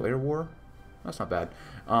well. Total air war. That's not bad.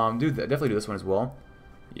 Definitely do this one as well.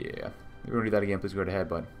 Yeah. We're going to do that again. Please go right ahead,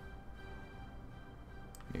 bud.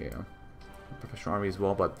 Yeah. Professional army as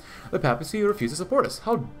well, but the papacy refuses to support us.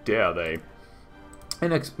 How dare they?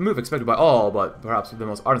 A move expected by all, but perhaps the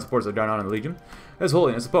most ardent supporters of Darnand and the Legion. His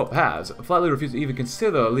Holiness the Pope has flatly refused to even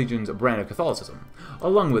consider the Legion's brand of Catholicism.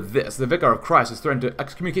 Along with this, the Vicar of Christ has threatened to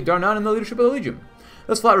excommunicate Darnand and the leadership of the Legion.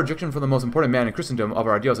 This flat rejection from the most important man in Christendom of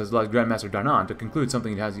our ideals has led Grand Master Darnand to conclude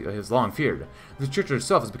something he has long feared. The Church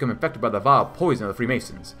itself has become infected by the vile poison of the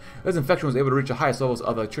Freemasons. This infection was able to reach the highest levels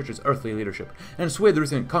of the Church's earthly leadership, and swayed the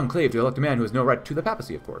recent conclave to elect a man who has no right to the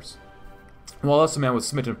papacy, of course. While thus the man was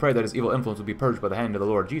smitten and prayed that his evil influence would be purged by the hand of the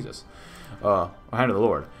Lord Jesus. Hand of the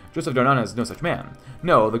Lord. Joseph Darnand is no such man.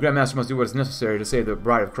 No, the Grand Master must do what is necessary to save the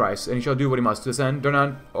bride of Christ, and he shall do what he must to send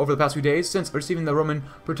Darnand over the past few days, since receiving the Roman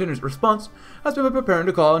pretender's response, has been preparing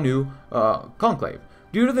to call a new conclave.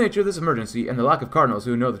 Due to the nature of this emergency and the lack of cardinals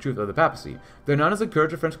who know the truth of the papacy, Darnand has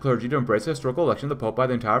encouraged the French clergy to embrace the historical election of the Pope by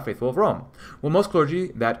the entire faithful of Rome. While most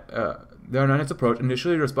clergy that Darnand's approach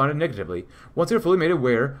initially responded negatively, once they were fully made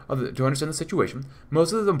aware to understand the situation,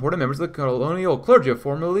 most of the important members of the colonial clergy have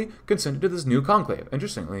formally consented to this new conclave.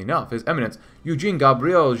 Interestingly enough, His Eminence Eugene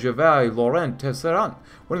Gabriel Gervais Laurent Tesserand,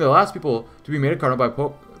 one of the last people to be made a cardinal by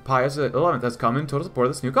Pope Pius XI, has come in total support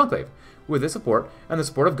of this new conclave. With this support, and the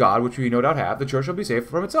support of God, which we no doubt have, the Church shall be saved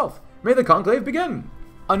from itself. May the conclave begin!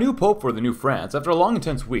 A new pope for the new France. After a long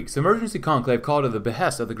intense weeks, the emergency conclave called at the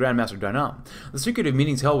behest of the Grand Master Darnand. The secretive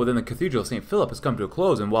meetings held within the Cathedral of St. Philip has come to a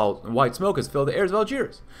close, and while white smoke has filled the airs of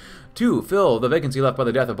Algiers. To fill the vacancy left by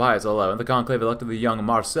the death of Pius XI, the conclave elected the young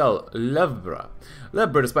Marcel Lebre.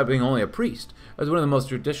 Lebre, despite being only a priest, is one of the most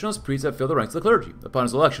traditionalist priests that fill the ranks of the clergy. Upon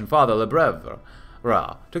his election, Father Lebre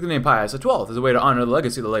took the name Pius XII as a way to honor the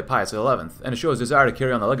legacy of the late Pius XI, and to show his desire to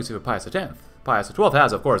carry on the legacy of Pius X. Pius XII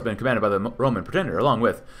has, of course, been commanded by the Roman pretender,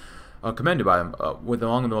 commended by him,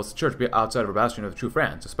 among the most church outside of a bastion of true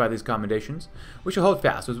France. Despite these commendations, we shall hold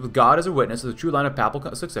fast, with God as a witness, that the true line of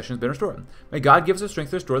papal succession has been restored. May God give us the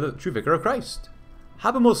strength to restore the true vicar of Christ.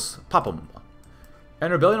 Habemus Papum.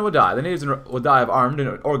 And rebellion will die. The natives will die of armed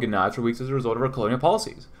and organized for weeks as a result of our colonial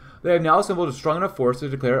policies. They have now assembled a strong enough force to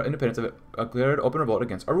declare independence of a declared open revolt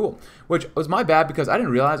against our rule, which was my bad because I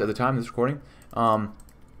didn't realize at the time of this recording.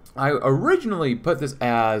 I originally put this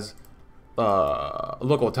as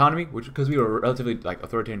local autonomy, because we were relatively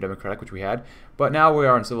authoritarian democratic, which we had, but now we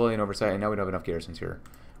are in civilian oversight, and now we don't have enough garrisons here,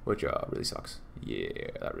 which really sucks.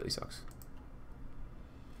 Yeah, that really sucks.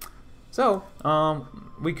 So,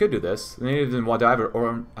 we could do this. The natives in Wadi have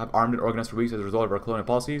armed and organized for weeks as a result of our colonial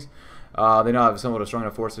policies. They now have assembled a strong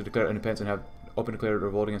enough force to declare independence and have open declared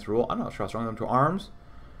revolt against rule. I'm not sure how strong them to arms.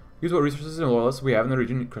 Use what resources and loyalists we have in the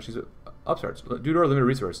region, crush these upstarts. Due to our limited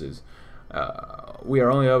resources, we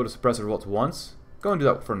are only able to suppress the revolts once. Go and do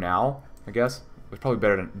that for now, I guess. It's probably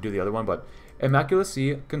better to do the other one, but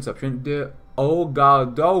Immaculate Conception de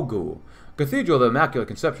Ouagadougou. Cathedral of the Immaculate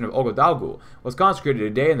Conception of Ouagadougou was consecrated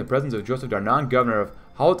today in the presence of Joseph Darnand, governor of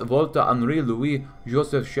Haute-Volta, Henri Louis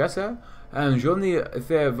Joseph Chesser, and Johnny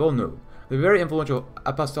Thevolnu, the very influential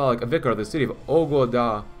apostolic vicar of the city of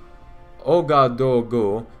Ouagadougou,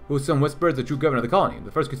 who some whisper is the true governor of the colony,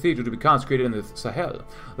 the first cathedral to be consecrated in the Sahel.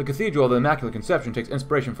 The Cathedral of the Immaculate Conception takes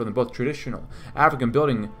inspiration from both traditional African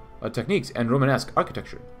building techniques and Romanesque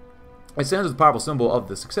architecture. It stands as a powerful symbol of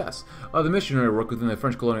the success of the missionary work within the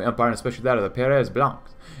French colonial empire, and especially that of the Pères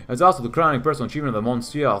Blancs. It is also the crowning personal achievement of the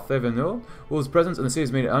Monsieur Thevenot, whose presence in the city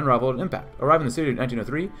has made an unrivaled impact. Arriving in the city in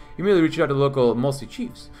 1903, he immediately reached out to the local Mulsi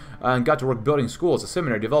chiefs and got to work building schools, a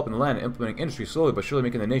seminary, developing the land, and implementing industry, slowly but surely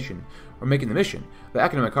making the mission the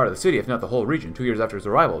economic heart of the city, if not the whole region. 2 years after his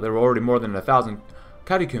arrival, there were already more than 1,000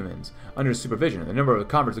 catechumens under his supervision, and the number of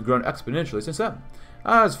converts has grown exponentially since then.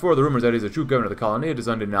 As for the rumors that he is a true governor of the colony, it is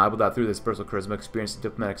undeniable that through his personal charisma, experience,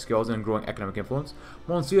 diplomatic skills, and growing economic influence,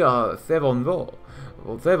 Monsieur Thevenot,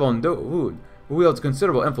 who wields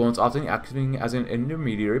considerable influence, often acting as an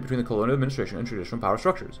intermediary between the colonial administration and traditional power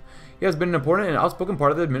structures. He has been an important and outspoken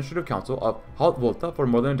part of the Administrative Council of Haute Volta for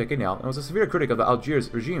more than a decade now, and was a severe critic of the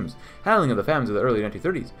Algiers regime's handling of the famines of the early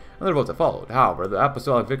 1930s, and the revolts that followed. However, the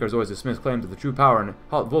apostolic vicar has always dismissed claims that the true power in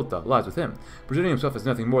Haute Volta lies with him, presenting himself as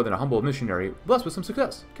nothing more than a humble missionary, blessed with some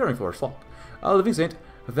success, caring for his flock. A living saint,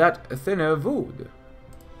 that Thénavoud.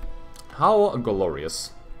 How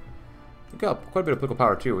glorious. We got quite a bit of political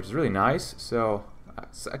power too, which is really nice. So,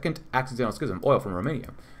 second accidental schism, oil from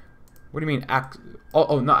Romania. What do you mean,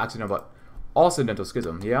 not accidental, but accidental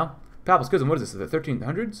schism, yeah? Papal schism, what is this, the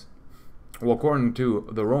 1300s? Well, according to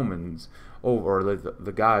the Romans, or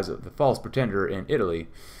the guys, the false pretender in Italy,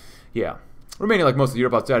 yeah. Romania, like most of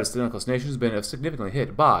Europe outside its Stateless nations, has been significantly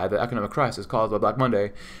hit by the economic crisis caused by Black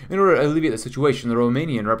Monday. In order to alleviate the situation, the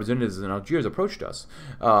Romanian representatives in Algiers approached us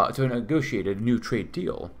to negotiate a new trade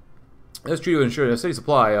deal. This treaty would ensure a steady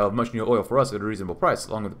supply of much-needed oil for us at a reasonable price,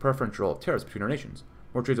 along with the preferential tariffs between our nations.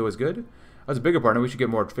 More trade is always good. As a bigger partner, we should get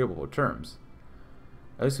more favorable terms.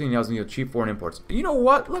 At least we now need cheap foreign imports. You know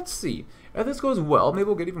what? Let's see. If this goes well, maybe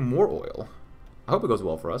we'll get even more oil. I hope it goes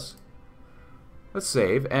well for us. Let's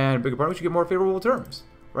save, and bigger partner, we should get more favorable terms.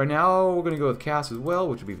 Right now, we're going to go with Cass as well,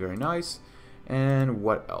 which would be very nice. And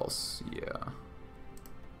what else? Yeah.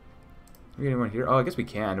 We get anyone here? Oh, I guess we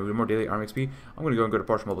can. Do we have more daily army XP? I'm going to go to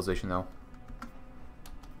partial mobilization, though.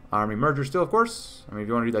 Army merger still, of course. I mean, if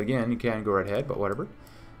you want to do that again, you can go right ahead, but whatever.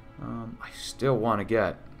 I still want to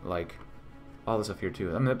get, like, all this stuff here,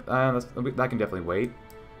 too. I mean, that can definitely wait.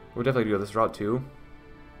 We'll definitely do this route, too.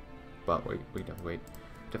 But wait, we definitely wait.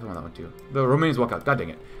 Definitely want that one, too. The Romanians walk out. God dang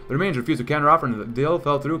it. The Romanians refused to counteroffer, and the deal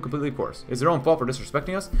fell through completely, of course. It's their own fault for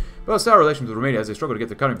disrespecting us, but sour relations with Romania as they struggle to get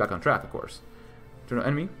the economy back on track, of course. Turn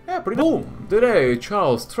enemy? Yeah, pretty Boom! Today,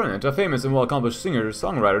 Charles Trenet, a famous and well-accomplished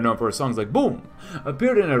singer-songwriter known for his songs like Boom,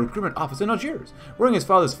 appeared in a recruitment office in Algiers, wearing his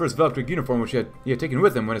father's first Veltrig uniform which he had taken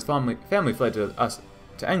with him when his family fled to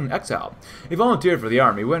exile. He volunteered for the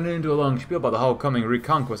army, went into a long spiel about the whole coming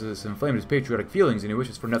reconquest as inflamed his patriotic feelings, and he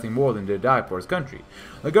wishes for nothing more than to die for his country.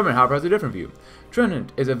 The government, however, has a different view. Trenet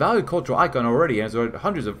is a valued cultural icon already and has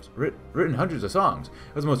written hundreds of songs,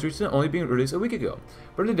 his most recent only being released a week ago.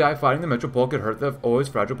 For him to die fighting the metropole could hurt the always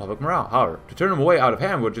fragile public morale. However, to turn him away out of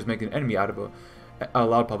hand would just make an enemy out of a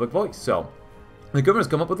loud public voice. So, the government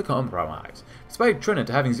has come up with a compromise. Despite Trenet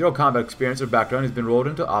having zero combat experience or background, he's been rolled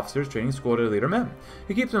into officers training school to leader men.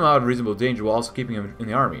 He keeps them out of reasonable danger while also keeping him in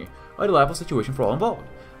the army. A delightful situation for all involved.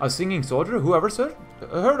 A singing soldier? Who ever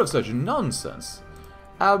heard of such nonsense?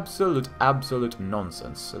 Absolute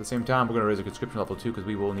nonsense. At the same time, we're going to raise the conscription level too, because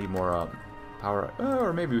we will need more power.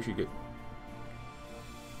 Or maybe we should get...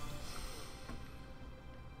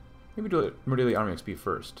 Maybe do more daily army XP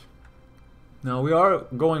first. Now, we are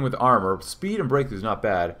going with armor. Speed and breakthrough is not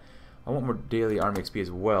bad. I want more daily army XP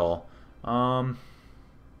as well.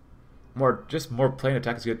 Just more plain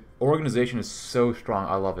attack is good. Organization is so strong.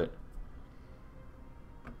 I love it.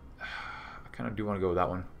 I kind of do want to go with that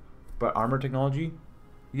one. But armor technology,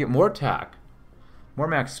 you get more attack, more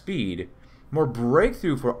max speed, more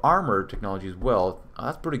breakthrough for armor technology as well.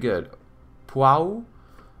 That's pretty good. Puau?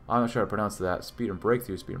 I'm not sure how to pronounce that. Speed and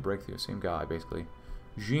breakthrough, same guy basically.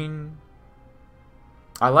 Jean.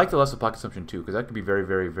 I like the less supply consumption too, because that could be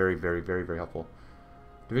very helpful.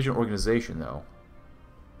 Division organization though,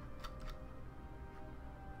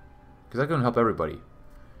 because that can help everybody.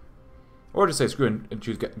 Or just say screw and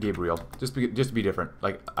choose Gabriel, just to be different.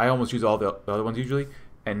 Like I almost use all the other ones usually,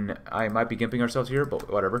 and I might be gimping ourselves here,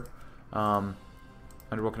 but whatever.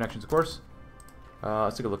 Underworld connections, of course.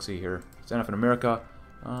 Let's take a look. See here. Stand up in America.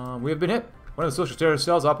 We have been hit. One of the social terrorist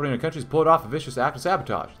cells operating in the country has pulled off a vicious act of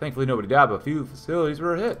sabotage. Thankfully, nobody died, but a few facilities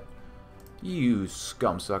were hit. You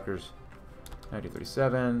scum suckers.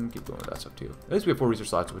 1937. Keep going with that stuff too. At least we have 4 research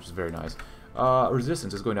slots, which is very nice.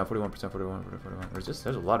 Resistance is going down 41%, 41%. Resistance.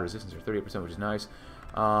 There's a lot of resistance here. 38%, which is nice.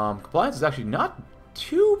 Compliance is actually not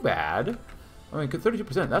too bad. I mean,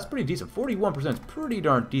 32%. That's pretty decent. 41% is pretty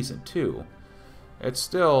darn decent too. It's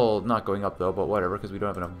still not going up though, but whatever, because we don't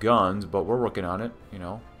have enough guns. But we're working on it, you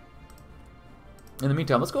know. In the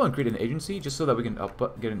meantime, let's go and create an agency just so that we can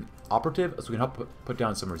get an operative, so we can help put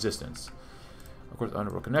down some resistance. Of course,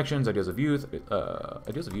 underworld connections, ideals of youth,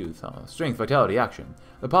 strength, vitality, action.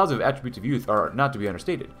 The positive attributes of youth are not to be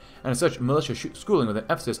understated, and as such, militia schooling with an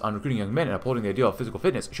emphasis on recruiting young men and upholding the ideal of physical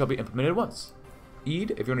fitness shall be implemented once.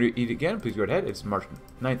 Eid, if you want to read Eid again, please go ahead. It's March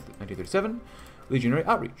 9th, 1937. Legionary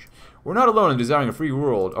outreach. We're not alone in desiring a free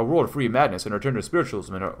world, a world of free madness, and a return to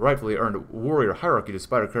spiritualism and a rightfully earned warrior hierarchy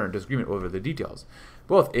despite our current disagreement over the details.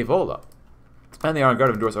 Both Evola and the Iron Guard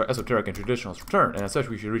endorse our esoteric and traditionalist return, and as such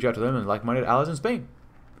we should reach out to them and like-minded allies in Spain.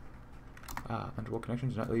 Underworld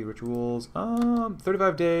connections, Nat'l rituals.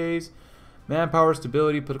 35 days. Manpower,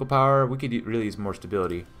 stability, political power. We could really use more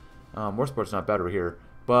stability. War sport's not bad over here.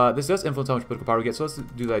 But this does influence how much political power we get, so let's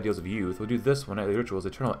do the ideals of youth. We'll do this one, Nat'l rituals,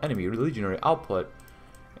 eternal enemy, legionary output.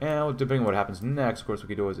 And depending on what happens next, of course, we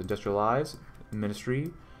could always industrialize,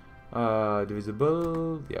 ministry,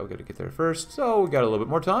 divisible. Yeah, we gotta get there first. So we got a little bit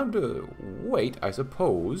more time to wait, I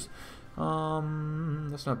suppose.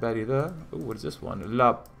 That's not bad either. Ooh, what is this one?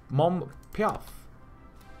 La Mom Piaf.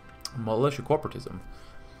 Militia corporatism.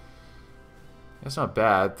 That's not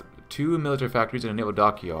bad. 2 military factories and a naval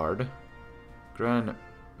dockyard. Grand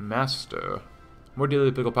Master. More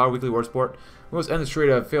daily political power, weekly war sport. We must end this trade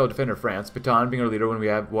of failed defender France. Baton being our leader when we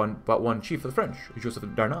have but one chief of the French, Joseph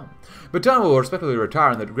Darnand. Baton will respectfully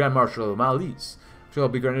retire, and the Grand Marshal of Malise shall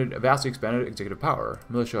be granted a vastly expanded executive power.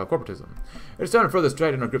 Militia corporatism. It is time to further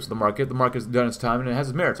tighten our grips of the market. The market has done its time, and it has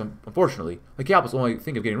its merits, unfortunately. The capitalists only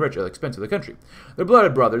think of getting rich at the expense of the country. They're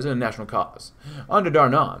blooded brothers in a national cause. Under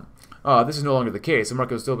Darnand, this is no longer the case. The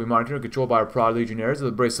market will still be monitored and controlled by our proud legionnaires,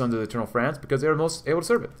 the brave sons of eternal France, because they are most able to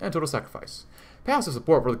serve it, and total sacrifice. Passive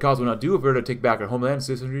support for the cause will not do if we are to take back our homeland.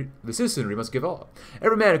 The citizenry must give all.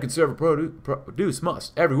 Every man who can serve or produce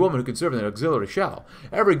must. Every woman who can serve in an auxiliary shall.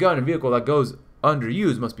 Every gun and vehicle that goes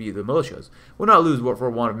underused must be the militias. We'll not lose for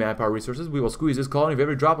want of manpower resources. We will squeeze this colony of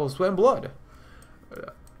every drop of sweat and blood.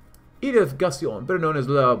 Edith Gaston, better known as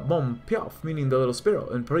La Bonne Piaf, meaning the little sparrow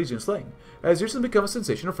in Parisian slang, has recently become a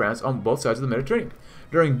sensation of France on both sides of the Mediterranean.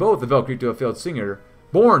 During both the Valkyrie to a failed singer,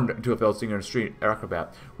 born to a failed singer and street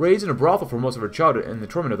acrobat, raised in a brothel for most of her childhood in the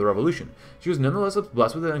torment of the revolution, she was nonetheless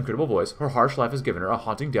blessed with an incredible voice. Her harsh life has given her a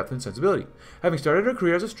haunting depth and sensibility. Having started her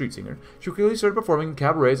career as a street singer, she quickly started performing in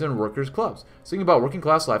cabarets and workers' clubs, singing about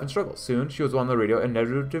working-class life and struggle. Soon, she was on the radio, and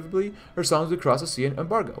inevitably, her songs would cross the sea and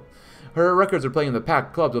embargo. Her records are playing in the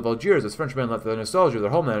packed clubs of Algiers as Frenchmen let the nostalgia of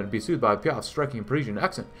their homeland be soothed by Piaf's striking Parisian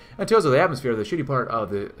accent and tales of the atmosphere of the shitty part of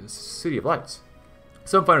the City of Lights.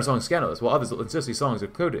 Some find her songs scandalous, while others insist these songs are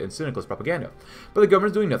coded in cynical as propaganda. But the government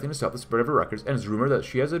is doing nothing to stop the spread of her records, and it's rumored that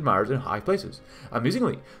she has admirers in high places.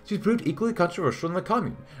 Amusingly, she's proved equally controversial in the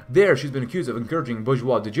Commune. There, she's been accused of encouraging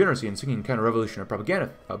bourgeois degeneracy and singing counter-revolutionary propaganda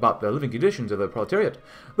about the living conditions of the proletariat.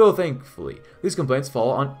 Though, thankfully, these complaints fall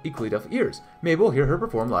on equally deaf ears. Maybe we'll hear her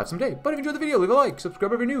perform live someday. But if you enjoyed the video, leave a like,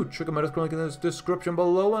 subscribe if you're new, check out my Discord link in the description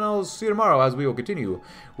below, and I'll see you tomorrow as we will continue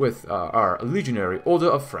with our legionary Order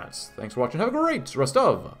of France. Thanks for watching. Have a great rest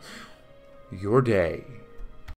of your day.